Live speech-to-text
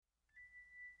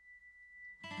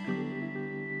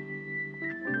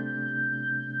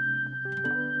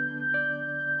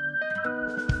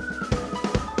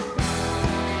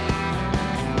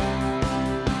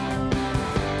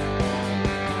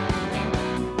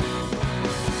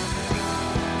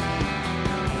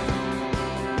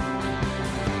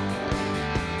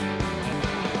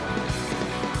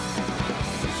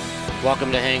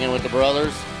Welcome to Hanging with the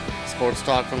Brothers, sports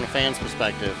talk from the fans'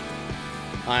 perspective.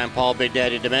 I am Paul Big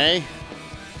Daddy DeMay,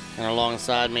 and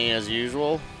alongside me, as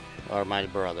usual, are my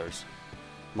brothers,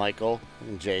 Michael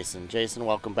and Jason. Jason,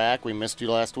 welcome back. We missed you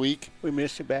last week. We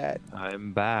missed you bad.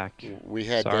 I'm back. We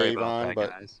had Sorry Dave about on, that, but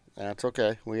guys. that's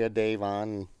okay. We had Dave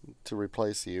on to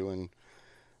replace you, and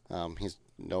he's,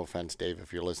 no offense, Dave,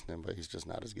 if you're listening, but he's just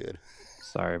not as good.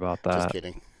 Sorry about that. Just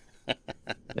kidding.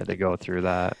 Had to go through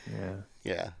that. Yeah.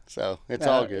 Yeah, so it's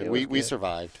all good. It was We good.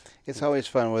 survived. It's always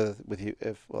fun with you.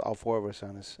 If all four of us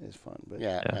on is fun. But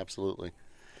Yeah, Yeah. absolutely.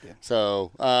 Yeah. So,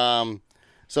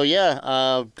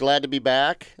 glad to be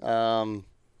back.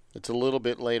 It's a little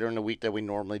bit later in the week that we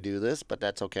normally do this, but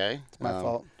that's okay. it's my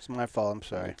fault. It's my fault. I'm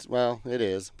sorry. It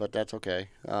is, but that's okay.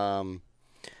 I'm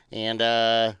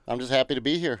just happy to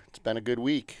be here. It's been a good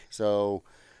week. So,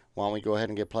 why don't we go ahead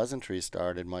and get pleasantries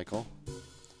started, Michael?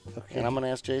 Okay. And I'm going to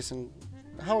ask Jason,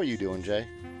 how are you doing, Jay?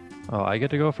 Oh, I get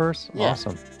to go first? Yeah.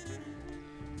 Awesome.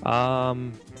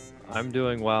 I'm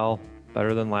doing well.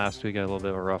 Better than last week. I had a little bit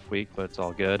of a rough week, but it's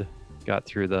all good. Got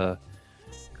through the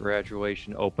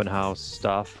graduation open house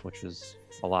stuff, which is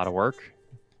a lot of work.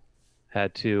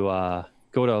 Had to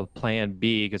go to plan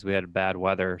B because we had bad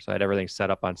weather. So I had everything set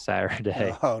up on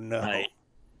Saturday Oh no. night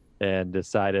and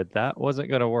decided that wasn't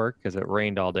going to work because it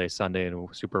rained all day Sunday and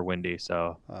super windy.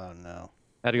 So Oh no.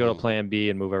 had to go to plan B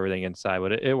and move everything inside,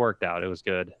 but it worked out. It was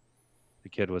good. The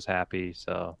kid was happy,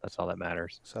 so that's all that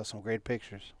matters. Saw some great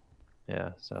pictures.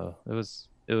 Yeah, so it was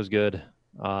good.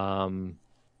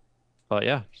 But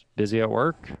yeah, just busy at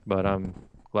work, but I'm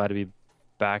glad to be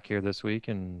back here this week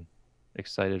and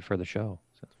excited for the show.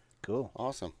 So. Cool.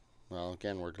 Awesome. Well,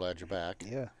 again, we're glad you're back.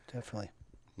 Yeah, definitely.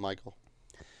 Michael,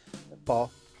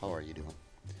 Paul. how are you doing?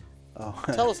 Oh.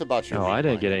 Tell us about your No, week, I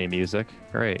didn't get Michael. any music.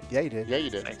 Great. Yeah, you did. Yeah, you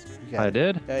did. You got I it.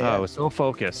 did? Yeah, Oh, yeah. I was so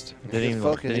focused. Just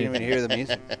focus. Didn't even hear the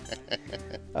music.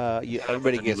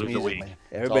 Everybody the gets news of the music. week. Man. It's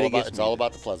Everybody all about, gets it's all music.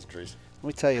 about the pleasantries. Let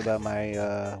me tell you about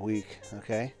my week.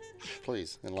 Okay.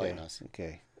 Please, enlighten us.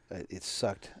 Okay. It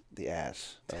sucked the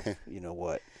ass. Of, you know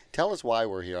what? Tell us why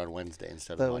we're here on Wednesday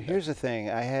instead of So Monday. here's the thing.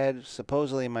 I had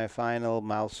supposedly my final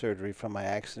mouth surgery from my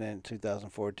accident in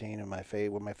 2014 and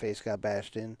where my face got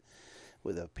bashed in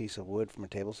with a piece of wood from a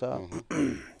table saw.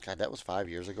 God, that was 5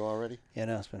 years ago already? Yeah,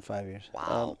 no, it's been 5 years.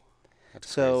 Wow. That's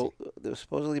So crazy. it was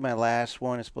supposedly my last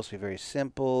one. It's supposed to be very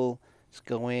simple. Just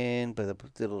go in, but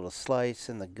did a little slice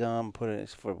in the gum, put it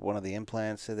for one of the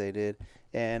implants that they did.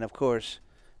 And, of course,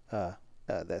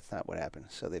 that's not what happened.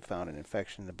 So they found an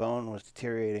infection. The bone was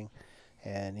deteriorating.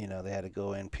 And, they had to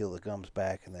go in, peel the gums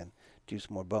back, and then do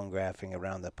some more bone grafting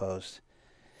around the post.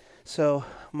 So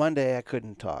Monday I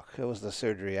couldn't talk. It was the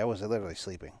surgery. I was literally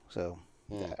sleeping. So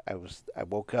I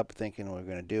woke up thinking we were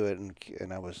going to do it,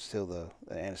 and I was still the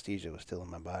anesthesia was still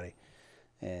in my body.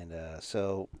 And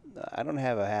so I don't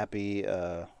have any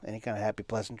kind of happy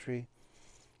pleasantry.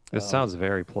 This sounds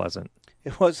very pleasant.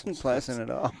 It wasn't pleasant at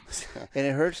all. And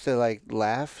it hurts to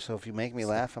laugh. So if you make me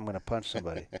laugh, I'm going to punch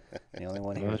somebody. The only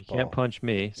one here Well, is you Paul. can't punch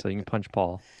me, so you can punch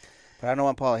Paul. But I don't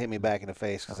want Paul to hit me back in the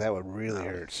face because that would really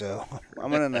hurt. So I'm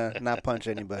going to not punch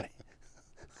anybody.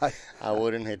 I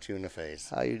wouldn't hit you in the face.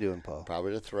 How you doing, Paul?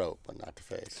 Probably the throat, but not the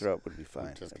face. Throat would be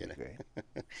fine. Just That'd be kidding.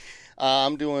 great.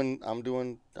 I'm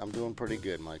doing pretty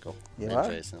good, Michael. You and are?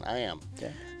 Jason. I am.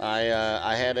 Okay.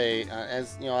 I had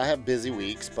I have busy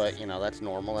weeks, but that's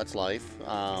normal. That's life.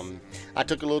 I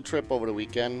took a little trip over the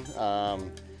weekend.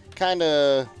 Kind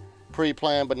of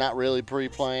pre-planned, but not really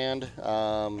pre-planned.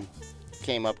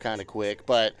 Came up kind of quick,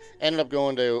 but ended up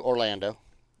going to Orlando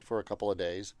for a couple of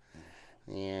days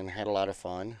and had a lot of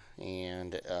fun.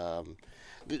 And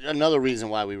another reason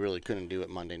why we really couldn't do it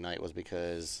Monday night was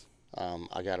because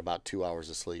I got about 2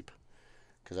 hours of sleep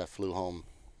because I flew home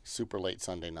super late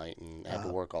Sunday night and had to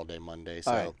work all day Monday.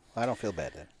 So, All right. I don't feel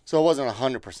bad then. so it wasn't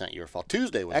 100% your fault.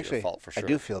 Tuesday was Actually, your fault for sure. I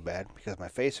do feel bad because my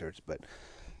face hurts, but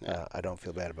I don't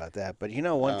feel bad about that. But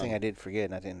one thing I did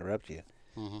forget, not to interrupt you,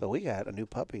 but we got a new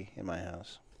puppy in my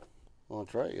house. Well,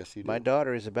 that's right. Yes, you did. My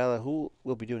daughter, Isabella, who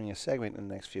will be doing a segment in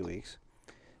the next few weeks,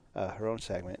 her own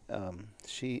segment,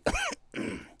 she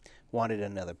wanted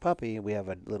another puppy. We have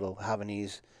a little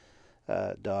Havanese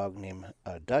dog named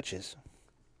Duchess.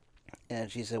 And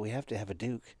she said, we have to have a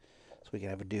Duke, so we can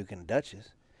have a Duke and a Duchess.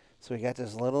 So we got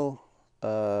this little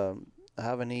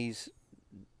Havanese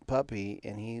puppy,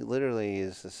 and he literally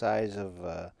is the size of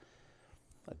a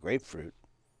grapefruit.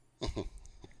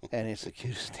 And it's the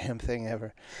cutest damn thing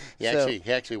ever. He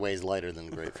actually weighs lighter than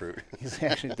grapefruit. He's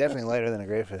actually definitely lighter than a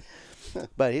grapefruit.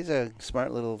 But he's a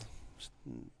smart little,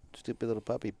 stupid little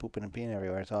puppy pooping and peeing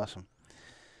everywhere. It's awesome.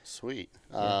 Sweet.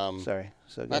 Sorry.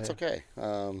 So go That's ahead.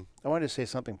 okay. I wanted to say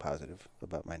something positive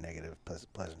about my negative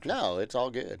pleasantry. No, it's all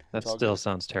good. That It's all still good.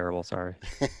 sounds terrible. Sorry.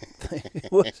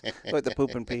 What the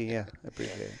poop and pee? Yeah, I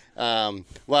appreciate it.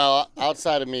 Well,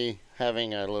 outside of me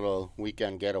having a little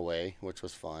weekend getaway, which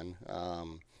was fun,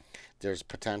 there's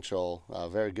potential,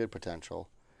 very good potential,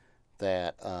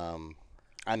 that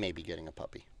I may be getting a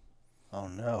puppy. Oh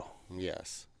no.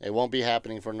 Yes. It won't be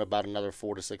happening for about another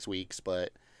 4 to 6 weeks,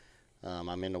 but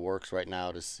I'm in the works right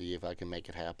now to see if I can make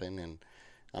it happen, and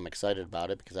I'm excited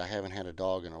about it because I haven't had a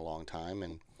dog in a long time.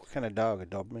 And What kind of dog? A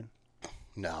Doberman?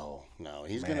 no,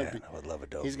 he's Man, gonna be. I would love a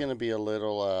Doberman. He's gonna be a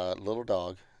little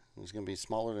dog. He's gonna be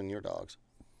smaller than your dogs.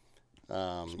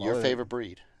 Your Smaller favorite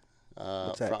breed,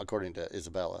 What's that? according to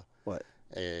Isabella. What?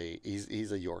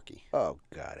 He's a Yorkie. Oh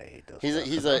God, I hate those.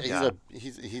 He's dogs.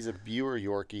 he's a Buer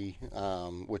Yorkie,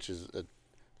 which is a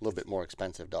little bit more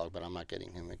expensive dog, but I'm not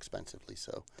getting him expensively.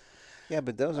 So Yeah,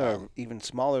 but those are even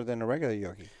smaller than a regular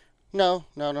Yorkie. no.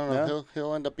 No?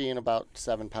 He'll end up being about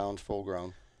 7 pounds full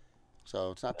grown.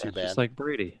 So it's not too bad. Just like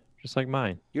Brady, just like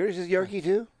mine. Yours is Yorkie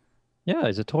too? Yeah,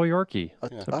 he's a toy Yorkie. Oh,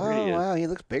 That's what Brady is. wow, he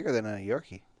looks bigger than a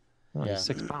Yorkie. Oh, Yeah. He's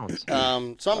 6 pounds. So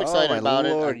I'm excited oh, my about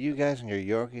Lord, it. you guys and your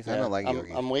Yorkies. I don't like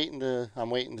Yorkies. I'm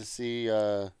waiting to see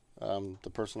the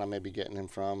person I may be getting him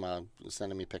from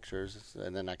sending me pictures,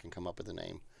 and then I can come up with a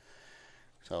name.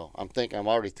 So I'm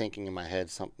already thinking in my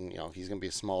head something. He's gonna be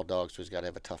a small dog, so he's got to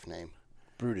have a tough name,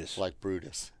 Brutus. like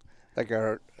Brutus. Like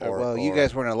Or- you or-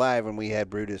 guys weren't alive when we had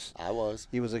Brutus. I was.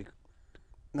 He was a.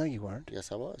 No, you weren't.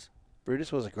 Yes, I was.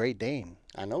 Brutus was a Great Dane.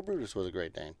 I know Brutus was a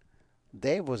Great Dane.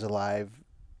 Dave was alive.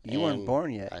 You weren't And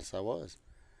born yet. Yes, I was.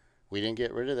 We didn't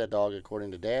get rid of that dog,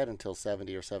 according to Dad, until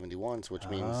 70 or 71, which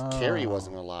means Carrie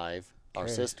wasn't alive, our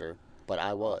Carrie. sister, but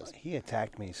I was. He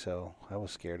attacked me, so I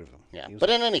was scared of him. Yeah. He was But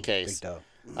a in any big case, dog.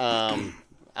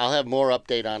 I'll have more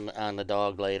update on the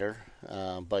dog later.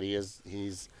 But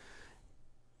he's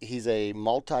a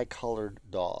multicolored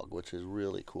dog, which is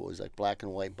really cool. He's like black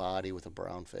and white body with a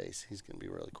brown face. He's gonna be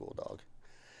a really cool dog.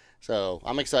 So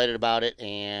I'm excited about it,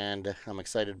 and I'm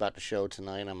excited about the show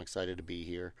tonight. I'm excited to be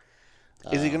here.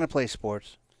 Is he going to play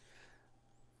sports?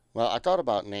 Well, I thought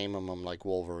about naming him like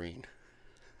Wolverine.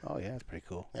 Oh, yeah, that's pretty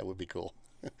cool. That would be cool.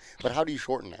 But how do you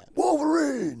shorten that?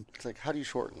 Wolverine! It's like, how do you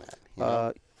shorten that? You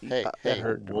know? Hey, that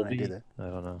hurt when I Wolvie? did that. I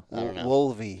don't know. I don't know.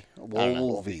 Wolvie. I don't know.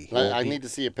 Wolvie. I need to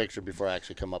see a picture before I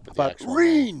actually come up with the But actual name.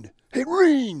 Reen! Hey,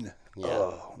 Reen! Yeah.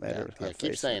 Oh, that Yeah, hurts my yeah,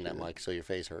 keep face. saying that, Mike, so your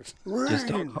face hurts.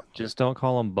 Just don't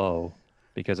call him Bo,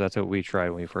 because that's what we tried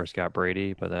when we first got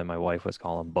Brady. But then my wife was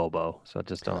calling him Bobo, so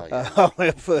just don't. Oh,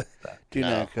 yeah. Do No,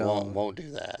 not call him. won't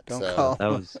do that. Don't So, call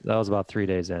That was about 3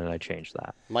 days in, and I changed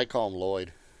that. Might call him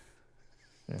Lloyd.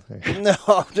 No,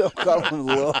 don't call him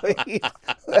Lloyd.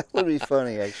 That would be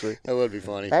funny, actually. That would be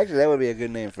funny. Actually, that would be a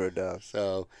good name for a dog.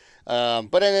 So,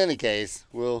 but in any case,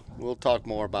 we'll talk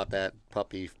more about that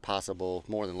puppy. Possible,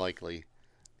 more than likely,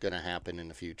 going to happen in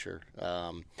the future.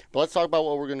 But let's talk about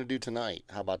what we're going to do tonight.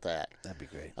 How about that? That'd be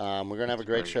great. We're going to have a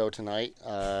great show tonight.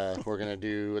 We're going to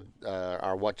do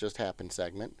our What Just Happened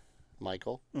segment.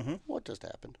 Michael, what just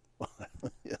happened?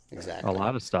 Exactly. A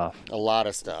lot of stuff. A lot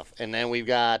of stuff. And then we've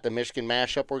got the Michigan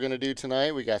mashup we're going to do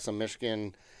tonight. We got some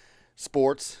Michigan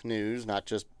sports news, not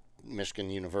just Michigan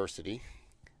University.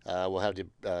 We'll have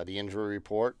the injury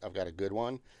report. I've got a good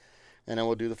one. And then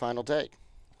we'll do the final take.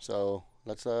 So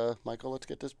let's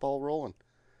get this ball rolling.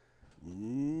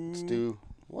 Let's do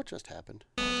what just happened.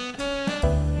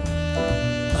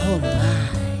 Oh, my.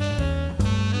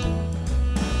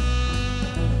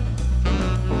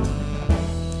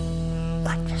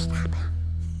 What just happened?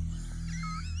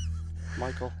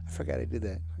 Michael, I forgot I did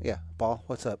that. Yeah, Paul,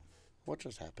 what's up? what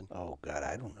just happened? Oh, God,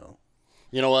 I don't know.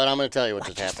 You know what? I'm going to tell you what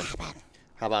just happened.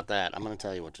 How about that? I'm going to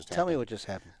tell you what just Tell happened. me what just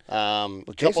happened. Well,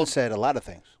 Well, Jason said a lot of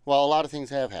things. Well, a lot of things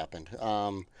have happened.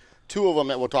 Two of them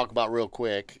that we'll talk about real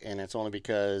quick, and it's only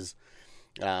because,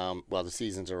 the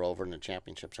seasons are over and the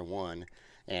championships are won,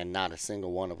 and not a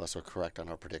single one of us are correct on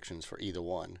our predictions for either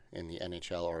one in the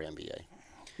NHL or NBA.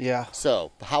 Yeah,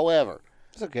 So, however,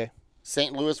 it's okay.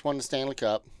 St. Louis won the Stanley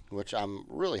Cup, which I'm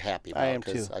really happy about. I am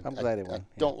 'cause too. I'm glad it I won.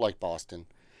 don't like Boston.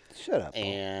 Shut up, Paul.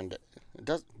 And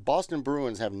Boston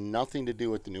Bruins have nothing to do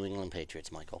with the New England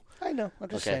Patriots, Michael. I know. I'm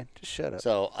just Okay. saying. Just shut up.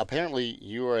 So apparently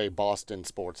you are a Boston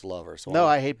sports lover. So No,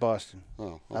 I hate Boston.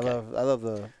 oh, I okay. love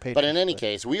the Patriots. But in any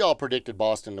case, we all predicted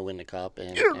Boston to win the cup,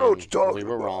 and, You know what you're talking we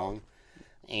were about. wrong.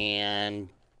 And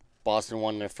Boston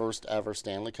won their first ever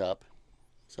Stanley Cup,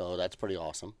 so that's pretty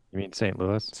awesome. You mean St.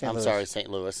 Louis? St. I'm Louis. sorry, St.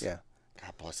 Louis. Yeah.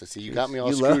 God bless us. See, you got me all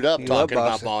You screwed love- up you love talking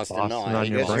about Boston. Boston. No, Boston I on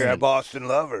hate your Yes, brain. you're a Boston. Boston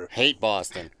lover. Hate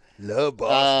Boston. Love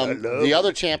Boston. I love The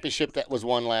other championship that was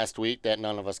won last week that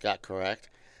none of us got correct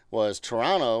was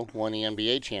Toronto won the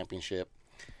NBA championship,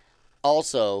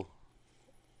 also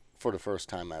for the first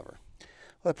time ever.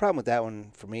 Well, the problem with that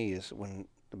one for me is when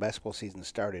the basketball season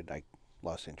started, I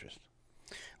lost interest.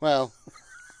 Well,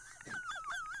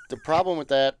 the problem with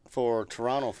that for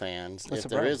Toronto fans, What's if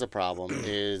the there is a problem,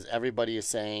 is everybody is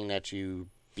saying that you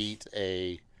beat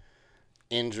a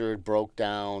injured, broke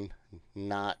down,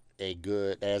 not as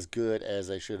good as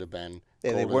they should have been.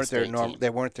 Yeah, they Golden weren't their State norm. team. They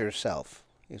weren't their self.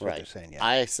 Is what Right. they're saying. Yeah.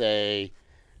 I say,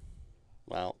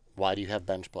 well, why do you have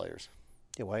bench players?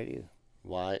 Yeah. Why do you?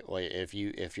 Why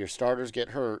if your starters get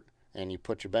hurt and you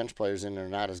put your bench players in, they're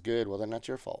not as good. Well, then that's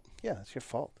your fault, Yeah, it's your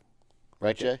fault.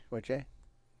 right, Jay? What, Jay?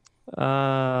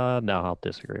 No, I'll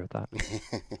disagree with that.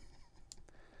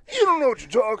 You don't know what you're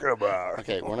talking about.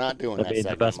 Okay, we're not doing I that. mean, the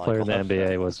segment, best player in the Michael.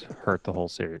 NBA was hurt the whole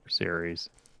series.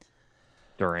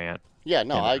 Durant. Yeah,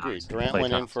 no, And I agree. Thompson. Durant Klay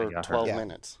went in Thompson for got hurt. 12 Yeah.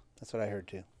 minutes. That's what I heard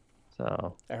too.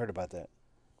 So I heard about that.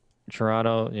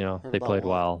 Toronto, Heard they about played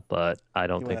what? well, but I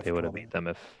don't He went think out they for would have 12 beat them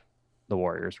if the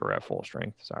Warriors were at full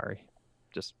strength. Sorry.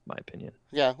 Just my opinion.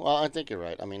 Yeah, well, I think you're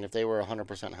right. I mean, if they were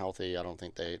 100% healthy, I don't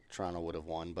think Toronto would have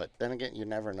won. But then again, you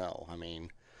never know. I mean,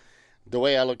 the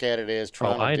way I look at it is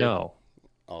Toronto. I did- know.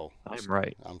 Oh, I'm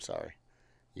right. I'm sorry.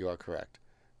 You are correct.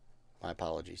 My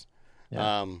apologies.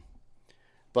 Yeah.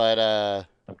 But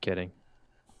I'm kidding.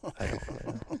 I don't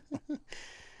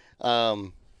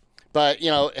but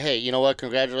hey, you know what?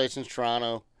 Congratulations,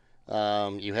 Toronto.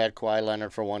 You had Kawhi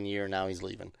Leonard for 1 year. Now he's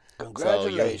leaving.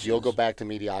 Congratulations. So you'll go back to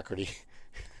mediocrity.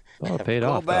 Oh, it paid Go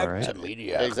off, though, back right? to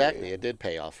mediocrity. Exactly. It did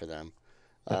pay off for them.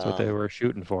 That's what they were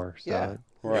shooting for. So Yeah. it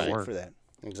Right. worked. For that.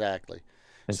 Exactly.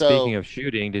 And So- speaking of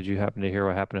shooting, did you happen to hear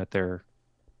what happened at their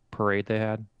parade they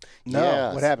had? No.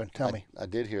 Yes, What happened? Tell me. I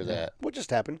did hear that. What just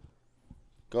happened?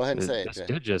 Go ahead and say it, This Jay.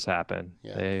 did just happen.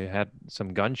 Yeah. They had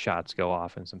some gunshots go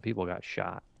off and some people got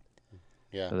shot.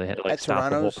 Yeah. So they had to like At stop the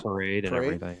Toronto's whole parade and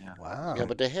parade? everything. Yeah. Wow. Yeah,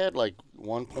 but they had like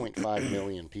 1.5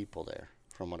 million people there,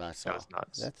 from what I saw. That was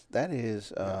nuts.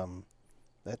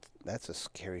 That's a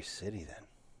scary city then.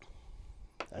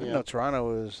 I didn't Yeah. know Toronto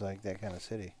was like that kind of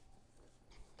city.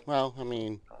 Well, I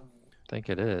mean, I think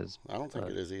it is. I don't think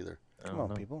But- it is either. I Come don't on,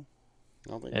 know. people.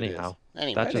 I don't think Anyhow, it is.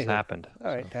 Anyway, That just Anywho. happened. All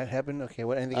right, so. that happened. Okay,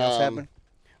 what? Anything else happened?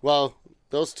 well,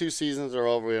 those 2 seasons are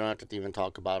over. We don't have to even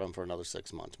talk about them for another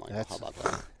 6 months, Michael. That's- How about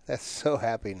that? That's so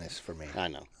happiness for me. I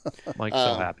know. Mike's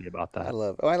so Um, happy about I that.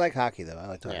 love. Oh, I like hockey though. I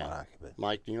like talking Yeah. about hockey, but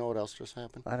Mike, do you know what else just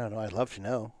happened? I don't know. I'd love to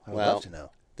know. I would Well- love to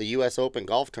know. The U.S. Open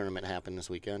golf tournament happened this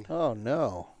weekend. Oh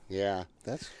no, Yeah.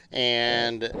 that's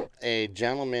And a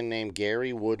gentleman named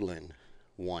Gary Woodland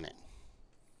won it.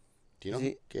 Do you know Is who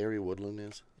he- Gary Woodland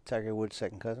is? Tiger Woods'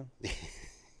 second cousin.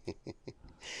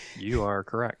 You are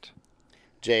correct.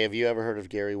 Jay, have you ever heard of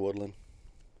Gary Woodland?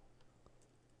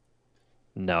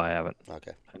 No, I haven't.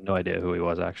 Okay. I have no idea who he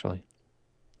was actually.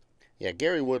 Yeah,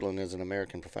 Gary Woodland is an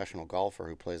American professional golfer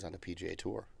who plays on the PGA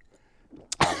Tour.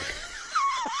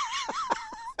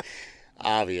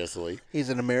 Obviously. He's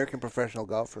an American professional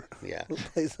golfer Yeah. who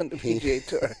plays on the PGA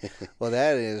Tour. Well,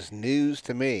 that is news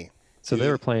to me. So they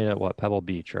were playing at what, Pebble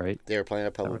Beach, right? They were playing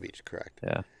at Pebble Beach, correct.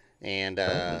 Yeah. And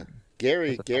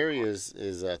Gary is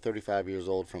 35 years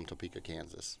old from Topeka,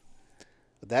 Kansas.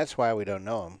 But that's why we don't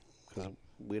know him because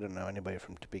we don't know anybody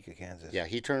from Topeka, Kansas. Yeah,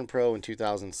 he turned pro in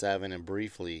 2007 and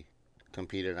briefly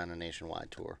competed on a nationwide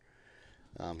tour.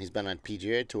 He's been on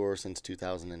PGA Tour since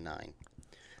 2009.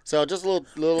 So just a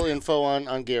little info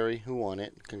on Gary, who won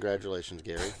it. Congratulations,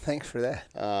 Gary. Thanks for that.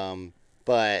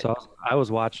 But So I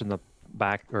was watching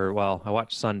I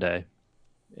watched Sunday,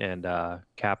 and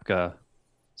Kapka.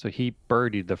 So he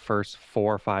birdied the first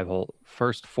four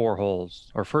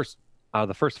holes, or first out of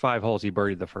the first 5 holes, he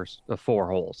birdied the first 4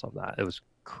 holes of that. It was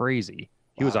crazy.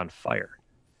 He was on fire.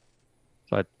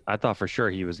 So I thought for sure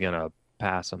he was gonna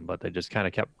pass him, but they just kind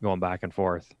of kept going back and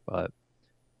forth. But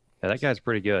yeah, that guy's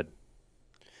pretty good.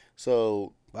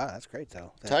 so Wow, that's great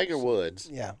though. Tiger Woods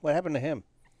Yeah. What happened to him?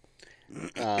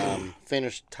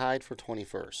 finished tied for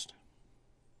 21st.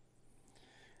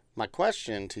 My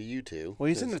question to you two. Well,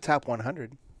 he's in is- the top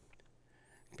 100.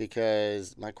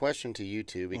 because my question to you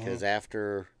two, Mm-hmm. because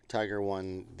after Tiger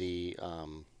won the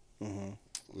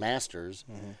Masters,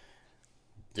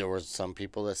 there were some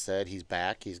people that said he's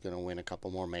back. He's going to win a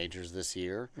couple more majors this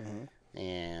year,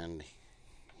 and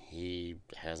he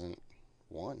hasn't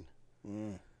won.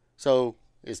 So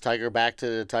is Tiger back to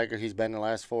the Tiger he's been the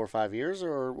last 4 or 5 years,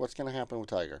 or what's going to happen with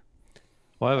Tiger?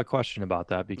 Well, I have a question about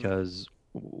that because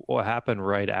what happened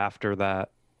right after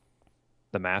that,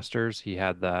 the Masters, he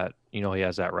had that, he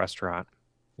has that restaurant.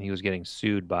 And he was getting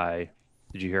sued by,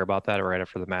 did you hear about that right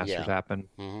after the Masters Yeah. happened?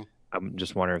 Mhm. I'm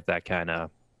just wondering if that kind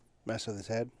of Mess with his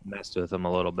head. messed with him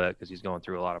a little bit because he's going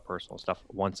through a lot of personal stuff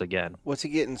once again. What's he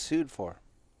getting sued for?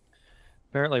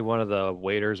 Apparently, one of the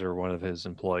waiters or one of his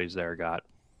employees there got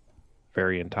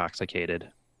very intoxicated,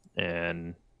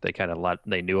 and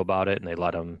they knew about it and they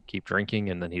let him keep drinking,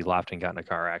 and then he left and got in a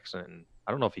car accident. And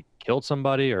I don't know if he killed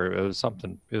somebody or it was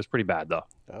something. It was pretty bad though.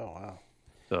 Oh wow.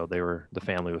 So the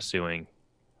family was suing.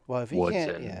 Well, if he Woods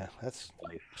can't, and yeah, that's.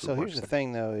 Wife who So here's works the there.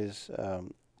 thing, though, is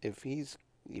if he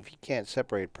can't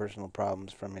separate personal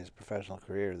problems from his professional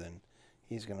career, then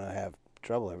he's gonna have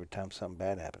trouble every time something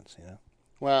bad happens. You know.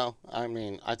 Well, I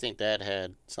mean, I think that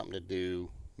had something to do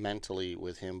mentally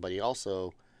with him, but he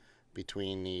also,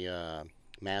 between the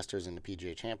Masters and the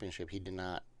PGA Championship, he did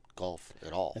not golf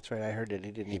at all. That's right. I heard that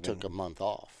he didn't He even took a month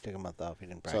off. took a month off. He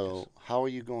didn't practice. So how are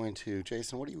you going to,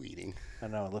 Jason? What are you eating? I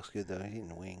know it looks good though. He's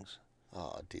eating wings.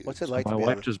 Oh, dude. What's it like My to be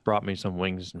wife able? just brought me some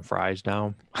wings and fries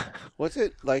down. What's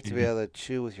it like to be able to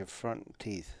chew with your front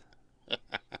teeth?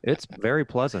 It's very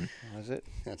pleasant. Is it?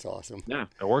 That's awesome. Yeah,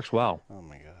 it works well. Oh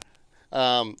my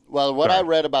god. Well, what I Sorry.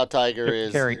 read about Tiger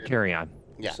is Carry on.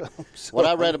 yeah. So What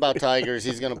I read about Tiger is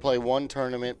he's going to play one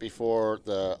tournament before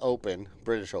the Open,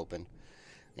 British Open,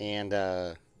 and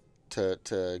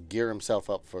to gear himself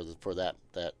up for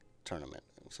that tournament.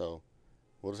 So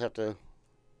we'll just have to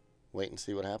wait and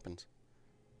see what happens.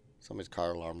 Somebody's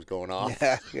car alarm's going off.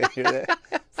 Yeah, you hear that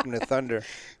from the thunder.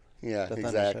 Yeah, The thunder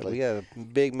exactly. We got a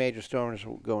big major storm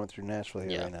going through Nashville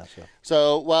here Yeah. right now. So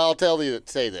So, well, I'll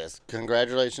say this.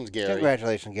 Congratulations, Gary.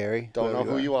 congratulations, Gary. Don't know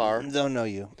who you are. Don't know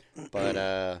you.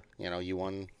 But you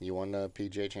won the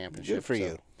PGA Championship. Good for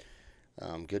so,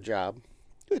 you. Good job.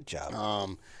 Good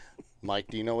job. Mike,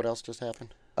 do you know what else just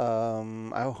happened?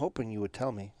 I'm hoping you would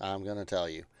tell me. I'm going to tell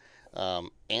you.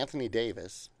 Anthony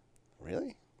Davis,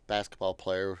 Really? basketball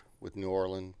player with New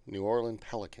Orleans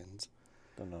Pelicans,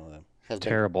 Don't know them. has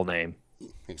Terrible name.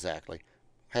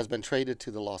 been traded to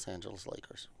the Los Angeles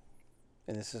Lakers.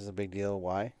 And this is a big deal.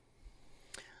 Why?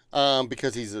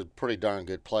 Because he's a pretty darn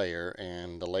good player,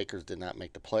 and the Lakers did not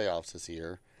make the playoffs this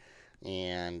year,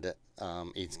 and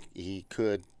he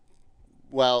could.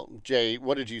 Well, Jay,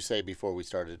 what did you say before we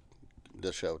started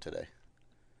the show today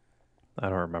I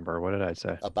don't remember. What did I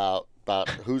say? about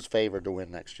who's favored to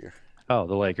win next year? Oh,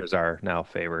 the Lakers are now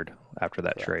favored after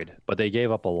that trade, but they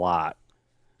gave up a lot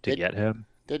to They- get him.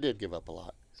 They did give up a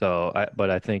lot. So, but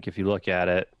I think if you look at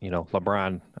it,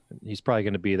 LeBron, he's probably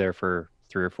going to be there for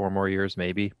 3 or 4 more years,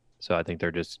 maybe. So I think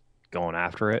they're just going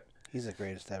after it. He's the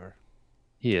greatest ever.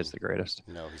 He is the greatest.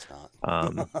 No, he's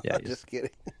not. Yeah, Just kidding.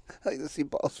 I like to see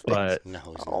Ball's face. but No,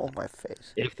 he's Oh, not. my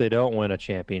face. if they don't win a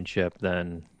championship,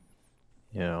 then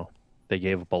they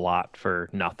gave up a lot for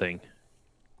nothing.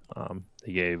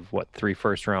 They gave 3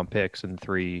 first-round picks and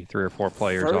three or 4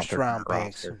 players off First their round current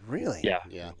picks. roster. Really? Yeah.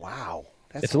 Yeah. Wow.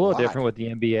 That's It's a little lot. different with the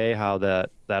NBA, how that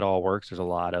all works. There's a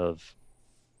lot of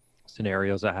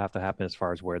scenarios that have to happen as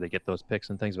far as where they get those picks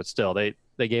and things, but still, they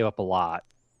gave up a lot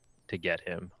to get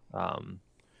him.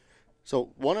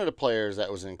 So one of the players that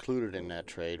was included in that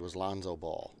trade was Lonzo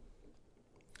Ball.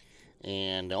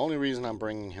 And the only reason I'm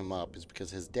bringing him up is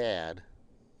because his dad,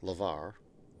 LeVar,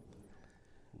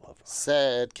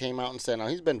 came out and said, now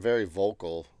he's been very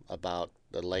vocal about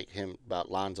about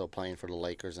Lonzo playing for the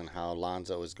Lakers and how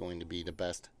Lonzo is going to be the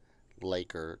best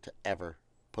Laker to ever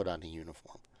put on a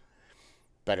uniform.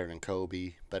 Better than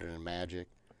Kobe, better than Magic,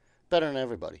 better than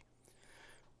everybody.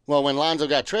 Well, when Lonzo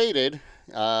got traded,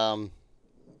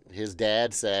 his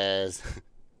dad says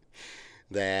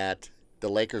that the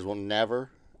Lakers will never,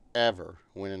 ever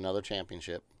win another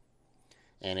championship.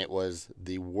 And it was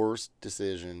the worst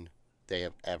decision they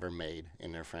have ever made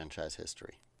in their franchise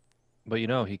history. But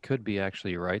he could be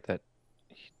actually right that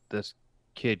this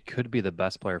kid could be the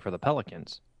best player for the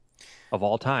Pelicans of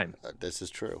all time This is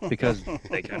true. because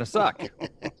they kind of suck.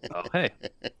 So, hey,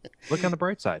 look on the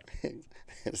bright side.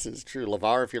 This is true.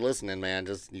 LeVar, if you're listening, man,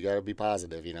 you got to be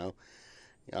positive,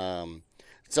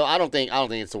 So I don't think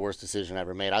it's the worst decision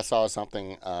ever made. I saw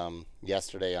something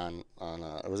yesterday on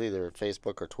it was either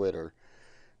Facebook or Twitter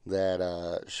that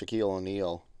Shaquille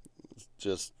O'Neal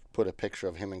just put a picture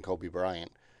of him and Kobe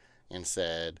Bryant and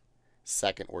said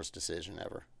second worst decision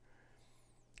ever.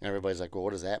 And everybody's like, well,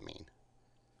 what does that mean?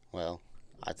 Well,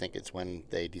 I think it's when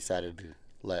they decided to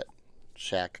let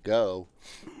Shaq go.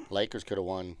 Lakers could have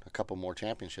won a couple more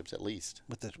championships at least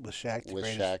With Shaq, the with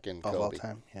greatest Shaq and of all Kobe.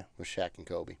 time. Yeah. With Shaq and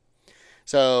Kobe.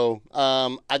 So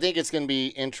I think it's going to be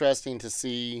interesting to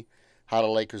see how the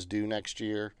Lakers do next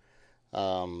year.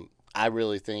 I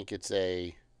really think it's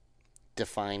a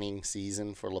defining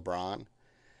season for LeBron.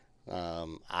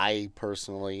 I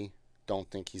personally don't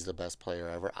think he's the best player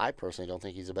ever. I personally don't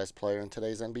think he's the best player in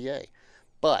today's NBA.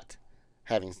 But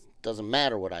having doesn't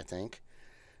matter what I think.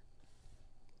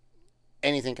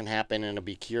 Anything can happen, and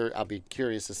I'll be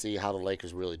curious to see how the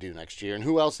Lakers really do next year and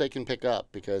who else they can pick up,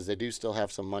 because they do still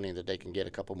have some money that they can get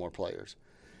a couple more players.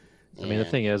 I mean, the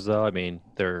thing is, though,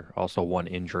 they're also one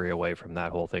injury away from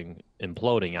that whole thing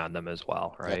imploding on them as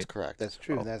well, right? That's correct. That's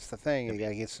true. Well, That's the thing. You got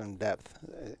to get some depth.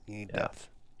 You need depth.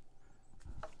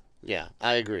 Yeah,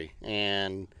 I agree.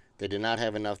 And they did not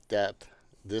have enough depth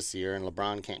this year, and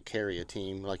LeBron can't carry a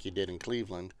team like he did in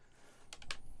Cleveland.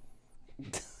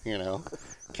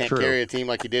 Can't True. carry a team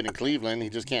like he did in Cleveland. He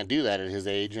just can't do that at his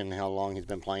age and how long he's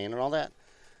been playing and all that.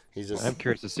 I'm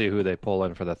curious to see who they pull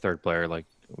in for the third player. Like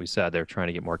we said, they're trying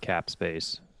to get more cap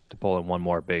space to pull in one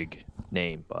more big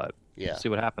name, but Yeah. we'll see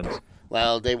what happens.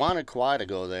 Well, they wanted Kawhi to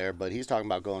go there, but he's talking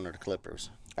about going to the Clippers.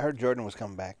 I heard Jordan was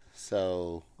coming back.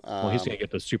 So, Well, he's going to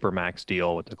get the super max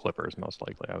deal with the Clippers, most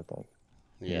likely, I would think.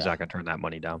 yeah. He's not going to turn that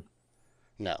money down.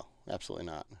 No, absolutely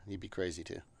not. He'd be crazy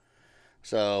to.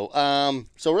 So,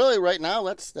 so really, right now,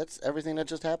 that's everything that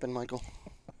just happened, Michael.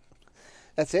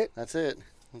 That's it? That's it.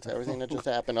 That's everything that just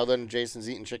happened. Other than Jason's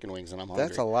eating chicken wings, and I'm hungry.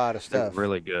 That's a lot of They're stuff.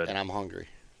 really good. And I'm hungry.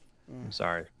 I'm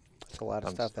sorry. That's a lot of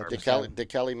I'm stuff. That starving. just Did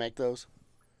Kelly make those?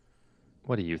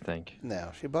 What do you think?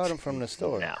 No, she bought them from the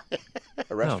store. Yeah. A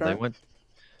No, restaurant?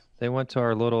 they went to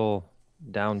our little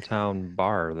downtown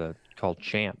bar called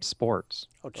Champ Sports.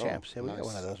 Oh, Champs. Yeah, we got nice.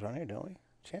 one of those around here, don't we?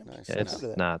 Champs. Nice. Yeah, Go it's to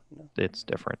that. not. No. It's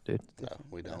different, dude. No,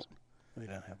 we don't. We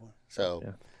don't have one. So,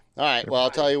 Yeah. all right. Well,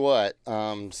 I'll tell you what.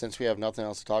 Since we have nothing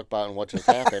else to talk about and what just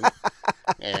happened,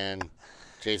 and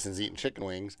Jason's eating chicken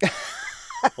wings,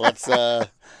 let's I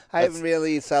haven't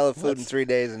really eaten solid food in 3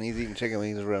 days, and he's eating chicken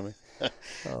wings around me.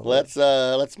 Oh,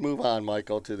 let's move on,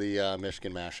 Michael, to the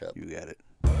Michigan mashup. You got it.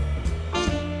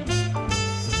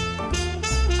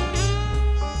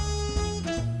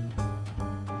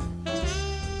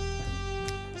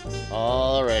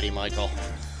 Alrighty, Michael.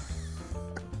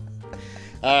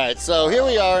 All right, so here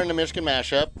we are in the Michigan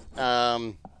mashup.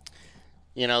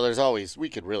 We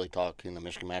could really talk in the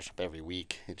Michigan mashup every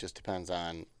week. It just depends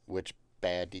on which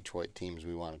bad Detroit teams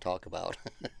we want to talk about.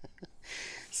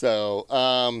 So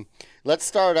let's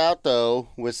start out, though,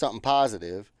 with something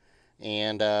positive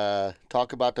and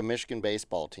talk about the Michigan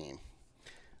baseball team.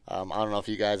 I don't know if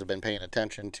you guys have been paying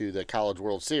attention to the College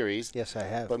World Series, Yes, I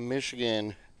have. but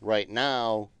Michigan right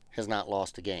now has not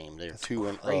lost a game. They're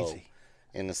 2-0 crazy.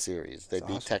 in the series. They That's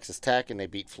beat awesome. Texas Tech and they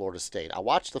beat Florida State. I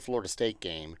watched the Florida State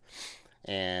game,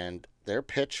 and their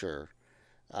pitcher,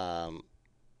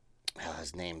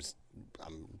 his name's,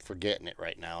 I'm forgetting it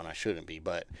right now, and I shouldn't be,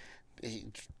 but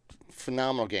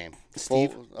phenomenal game.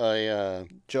 Steve?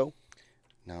 Joe?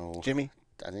 No, Jimmy?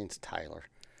 I think it's Tyler.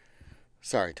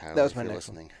 Sorry, Tyler, That was if my you're next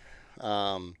one.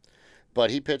 listening.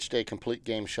 But he pitched a complete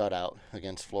game shutout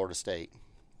against Florida State.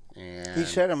 And He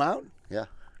shut him out? Yeah,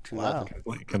 2-0. Wow.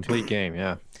 Complete game,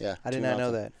 yeah. Yeah, I did not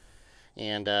know 2-0. that.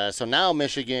 And so now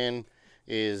Michigan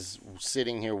is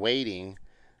sitting here waiting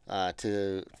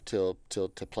to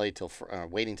play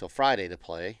waiting till Friday to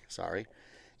play. Sorry,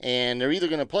 and they're either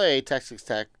going to play Texas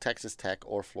Tech,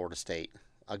 or Florida State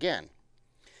again.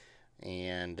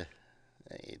 And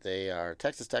they are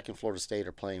Texas Tech and Florida State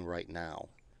are playing right now.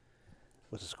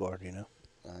 What's the score? Do you know?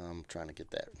 I'm trying to get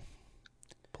that.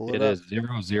 Pull It up. is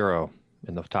 0-0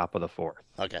 in the top of the fourth.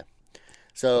 Okay,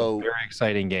 so Very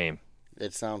exciting game.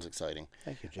 it sounds exciting.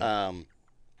 Thank you, Jim.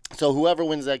 So whoever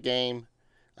wins that game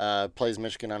plays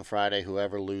Michigan on Friday.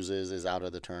 Whoever loses is out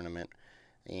of the tournament.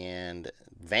 And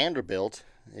Vanderbilt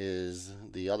is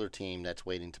the other team that's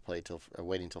waiting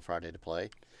till Friday to play.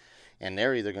 And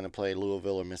they're either going to play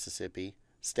Louisville or Mississippi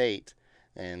State,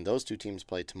 and those two teams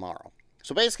play tomorrow.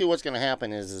 So basically what's going to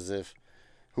happen is if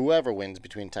whoever wins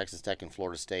between Texas Tech and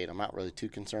Florida State, I'm not really too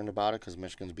concerned about it because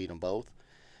Michigan's beat them both,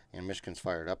 and Michigan's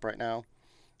fired up right now.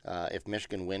 If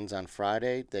Michigan wins on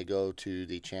Friday, they go to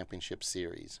the championship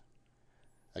series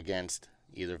against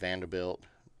either Vanderbilt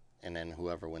and then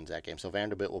whoever wins that game. So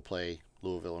Vanderbilt will play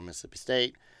Louisville or Mississippi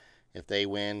State. If they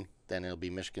win, then it'll be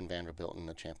Michigan Vanderbilt in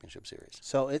the championship series.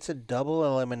 So it's a double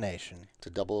elimination. It's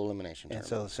a double elimination And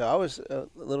tournament. so I was a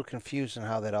little confused on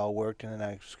how that all worked, and then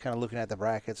I was kind of looking at the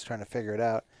brackets, trying to figure it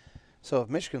out. So if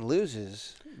Michigan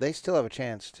loses, they still have a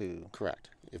chance to. Correct.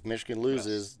 If Michigan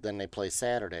loses, then they play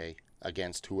Saturday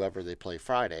against whoever they play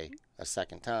Friday a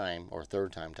second time, or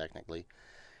third time technically,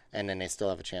 and then they still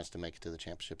have a chance to make it to the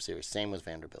championship series. Same with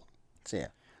Vanderbilt. So, yeah.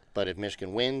 But if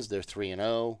Michigan wins, they're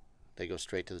 3-0. They go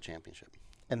straight to the championship.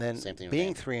 And then Same thing with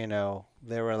being Vanderbilt. 3-0,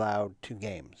 they were allowed 2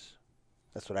 games.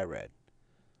 That's what I read.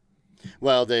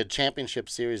 Well, the championship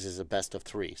series is a best of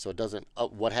 3, so it doesn't.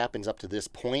 What happens up to this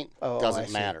point I doesn't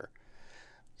see. matter.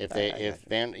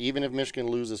 Even if Michigan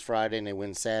loses Friday and they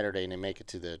win Saturday and they make it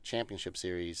to the championship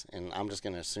series, and I'm just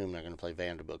going to assume they're going to play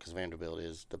Vanderbilt because Vanderbilt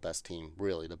is the best team,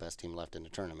 really the best team left in the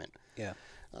tournament. Yeah.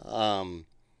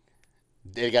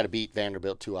 They got to beat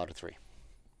Vanderbilt 2 out of 3.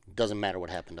 Doesn't matter what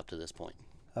happened up to this point.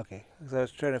 Okay. Because I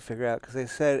was trying to figure out, because they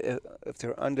said if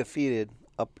they're undefeated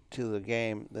up to the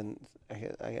game, then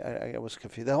I was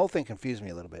confused. The whole thing confused me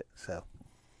a little bit. So.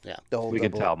 Yeah. We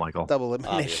can tell, Michael. Double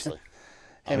elimination. Obviously.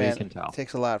 Hey, We man, can tell. it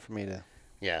takes a lot for me to.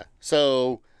 Yeah.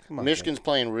 So Come on, Michigan's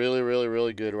playing really, really,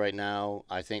 really good right now.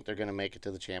 I think they're going to make it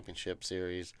to the championship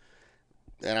series,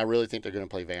 and I really think they're going to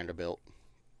play Vanderbilt,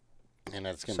 and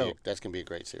that's going to be a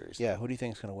great series. Yeah. Who do you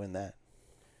think is going to win that?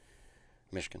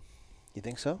 Michigan. You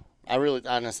think so? I really,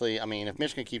 honestly, I mean, if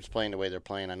Michigan keeps playing the way they're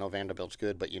playing, I know Vanderbilt's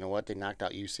good, but you know what? They knocked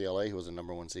out UCLA, who was the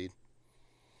number 1 seed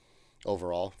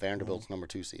overall. Vanderbilt's number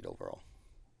 2 seed overall.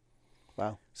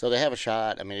 Wow. So they have a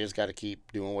shot. I mean, they just got to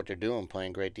keep doing what they're doing,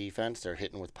 playing great defense. They're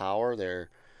hitting with power. Their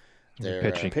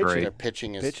pitching great. Their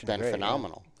pitching has been great,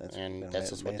 phenomenal, yeah. That's and been that's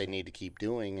just what they amazing. need to keep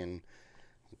doing and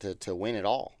to win it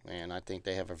all. And I think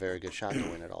they have a very good shot to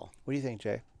win it all. What do you think,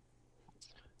 Jay?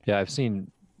 Yeah, I've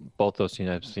seen both those teams.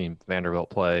 I've seen Vanderbilt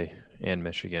play and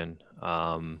Michigan.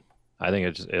 I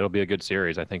think it'll be a good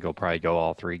series. I think it'll probably go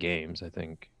all 3 games. I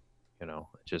think,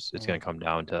 it's going to come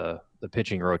down to the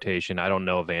pitching rotation. I don't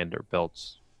know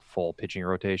Vanderbilt's full pitching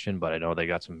rotation, but I know they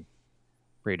got some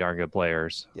pretty darn good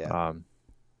players. Yeah.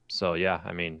 So yeah,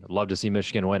 I mean, I'd love to see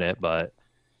Michigan win it, but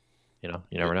you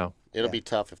never know. It'll Yeah. be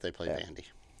tough if they play Yeah. Vandy.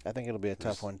 I think it'll be a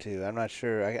tough one too. I'm not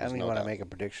sure. I don't even no want to doubt. make a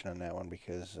prediction on that one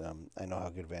because I know how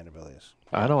good Vanderbilt is.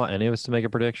 I don't want any of us to make a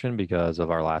prediction because of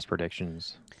our last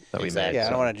predictions that Exactly. we made. Yeah, I so-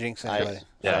 don't want to jinx anybody.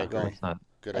 Yeah, go on. it's not.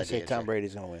 Good I idea. say Tom Jay.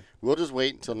 Brady's going to win. We'll just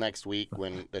wait until next week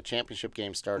when the championship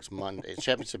game starts Monday.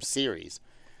 Championship series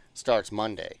starts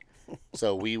Monday.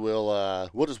 So we'll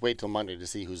just wait till Monday to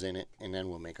see who's in it, and then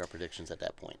we'll make our predictions at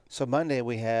that point. So Monday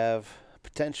we have a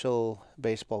potential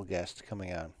baseball guest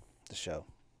coming on the show,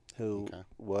 who Okay.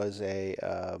 was a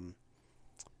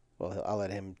well, I'll let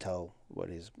him tell what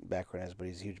his background is, but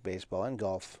he's a huge baseball and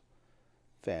golf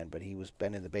fan, but he was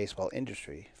been in the baseball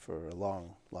industry for a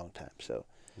long, long time. So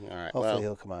All right. hopefully Well,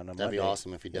 he'll come on that'd Monday. be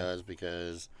awesome if he does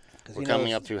because 'Cause we're he coming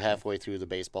knows- up through halfway through the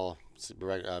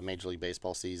Major League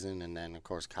Baseball season, and then of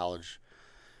course College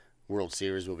World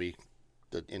Series will be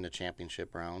in the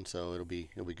championship round. So it'll be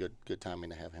good timing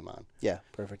to have him on. Yeah,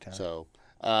 perfect time. So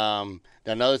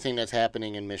another thing that's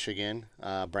happening in Michigan,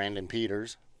 Brandon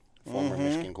Peters, former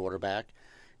Michigan quarterback,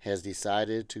 has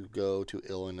decided to go to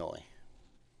Illinois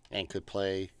and could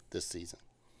play this season.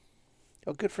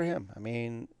 Oh, good for him. I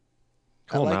mean,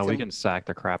 Cool. I Now liked we him. can sack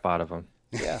the crap out of him.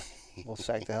 Yeah, we'll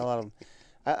sack the hell out of him.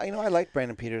 I liked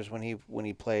Brandon Peters when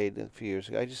he played a few years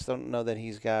ago. I just don't know that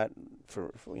he's got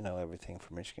for everything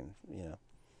for Michigan. Yeah,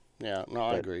 no,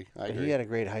 I But- agree. I But agree. he had a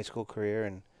great high school career,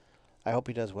 and I hope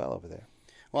he does well over there.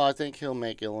 Well, I think he'll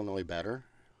make Illinois better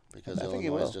because I think he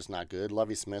Illinois is will. just not good.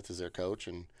 Lovie Smith is their coach,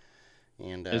 and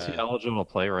Is he eligible to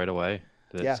play right away?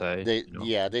 Did Yeah. it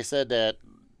say? they said that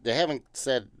they haven't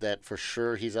said that for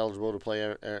sure he's eligible to play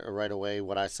right away.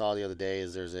 What I saw the other day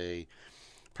is there's a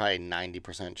probably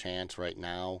 90% chance right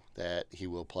now that he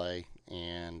will play,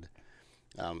 and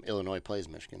Illinois plays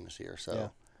Michigan this year, so. Yeah.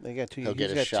 They got 2 He'll years. get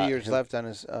He's a got shot. 2 years He'll- left on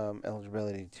his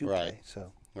eligibility to Right. play.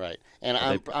 So Right, and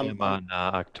They play him on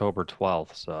October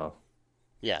 12th, so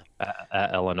yeah,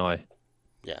 at Illinois.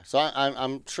 yeah. So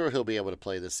I'm sure he'll be able to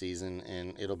play this season,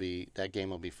 and that game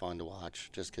will be fun to watch.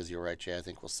 Just because you're right, Jay, I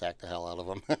think we'll sack the hell out of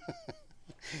them.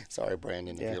 Sorry,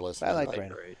 Brandon, Yeah, if you're I listening. like but-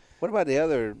 Brandon. What about the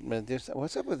other?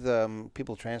 What's up with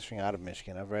people transferring out of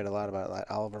Michigan? I've read a lot about like,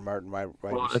 Oliver Martin, wide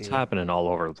Well, it's receiver. happening all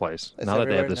over the place. It's Now that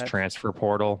they everywhere, have this isn't it? transfer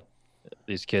portal,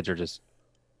 these kids are just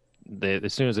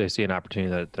as soon as they see an opportunity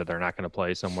that they're not going to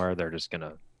play somewhere, they're just going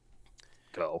to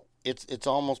go. It's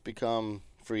almost become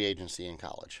free agency in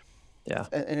college. Yeah.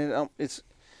 And it's,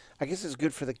 I guess it's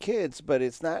good for the kids, but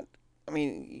it's not. I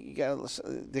mean, you got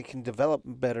they can develop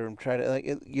better and try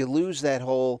to you lose that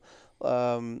whole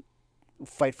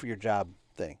fight for your job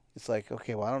thing. It's like,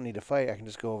 okay, well, I don't need to fight. I can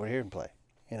just go over here and play.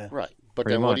 Right. But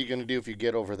Pretty then what much. are you going to do if you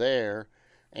get over there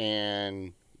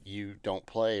and you don't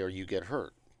play or you get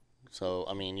hurt? So,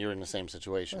 I mean, you're in the same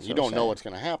situation. That's You what I'm don't know saying. what's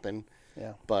going to happen,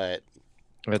 Yeah. but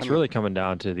It's really coming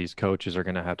down to these coaches are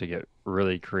going to have to get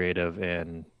really creative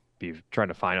and be trying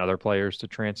to find other players to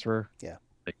transfer. Yeah.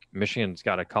 Like Michigan's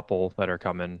got a couple that are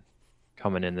coming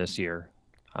in this year.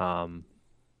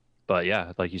 But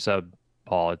yeah, like you said,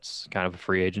 Paul, it's kind of a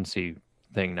free agency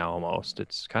thing now almost.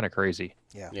 It's kind of crazy.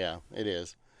 yeah, it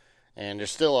is. And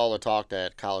there's still all the talk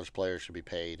that college players should be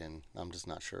paid, and I'm just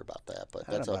not sure about that. But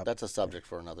I don't know about- that's a subject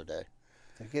for another day.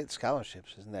 They get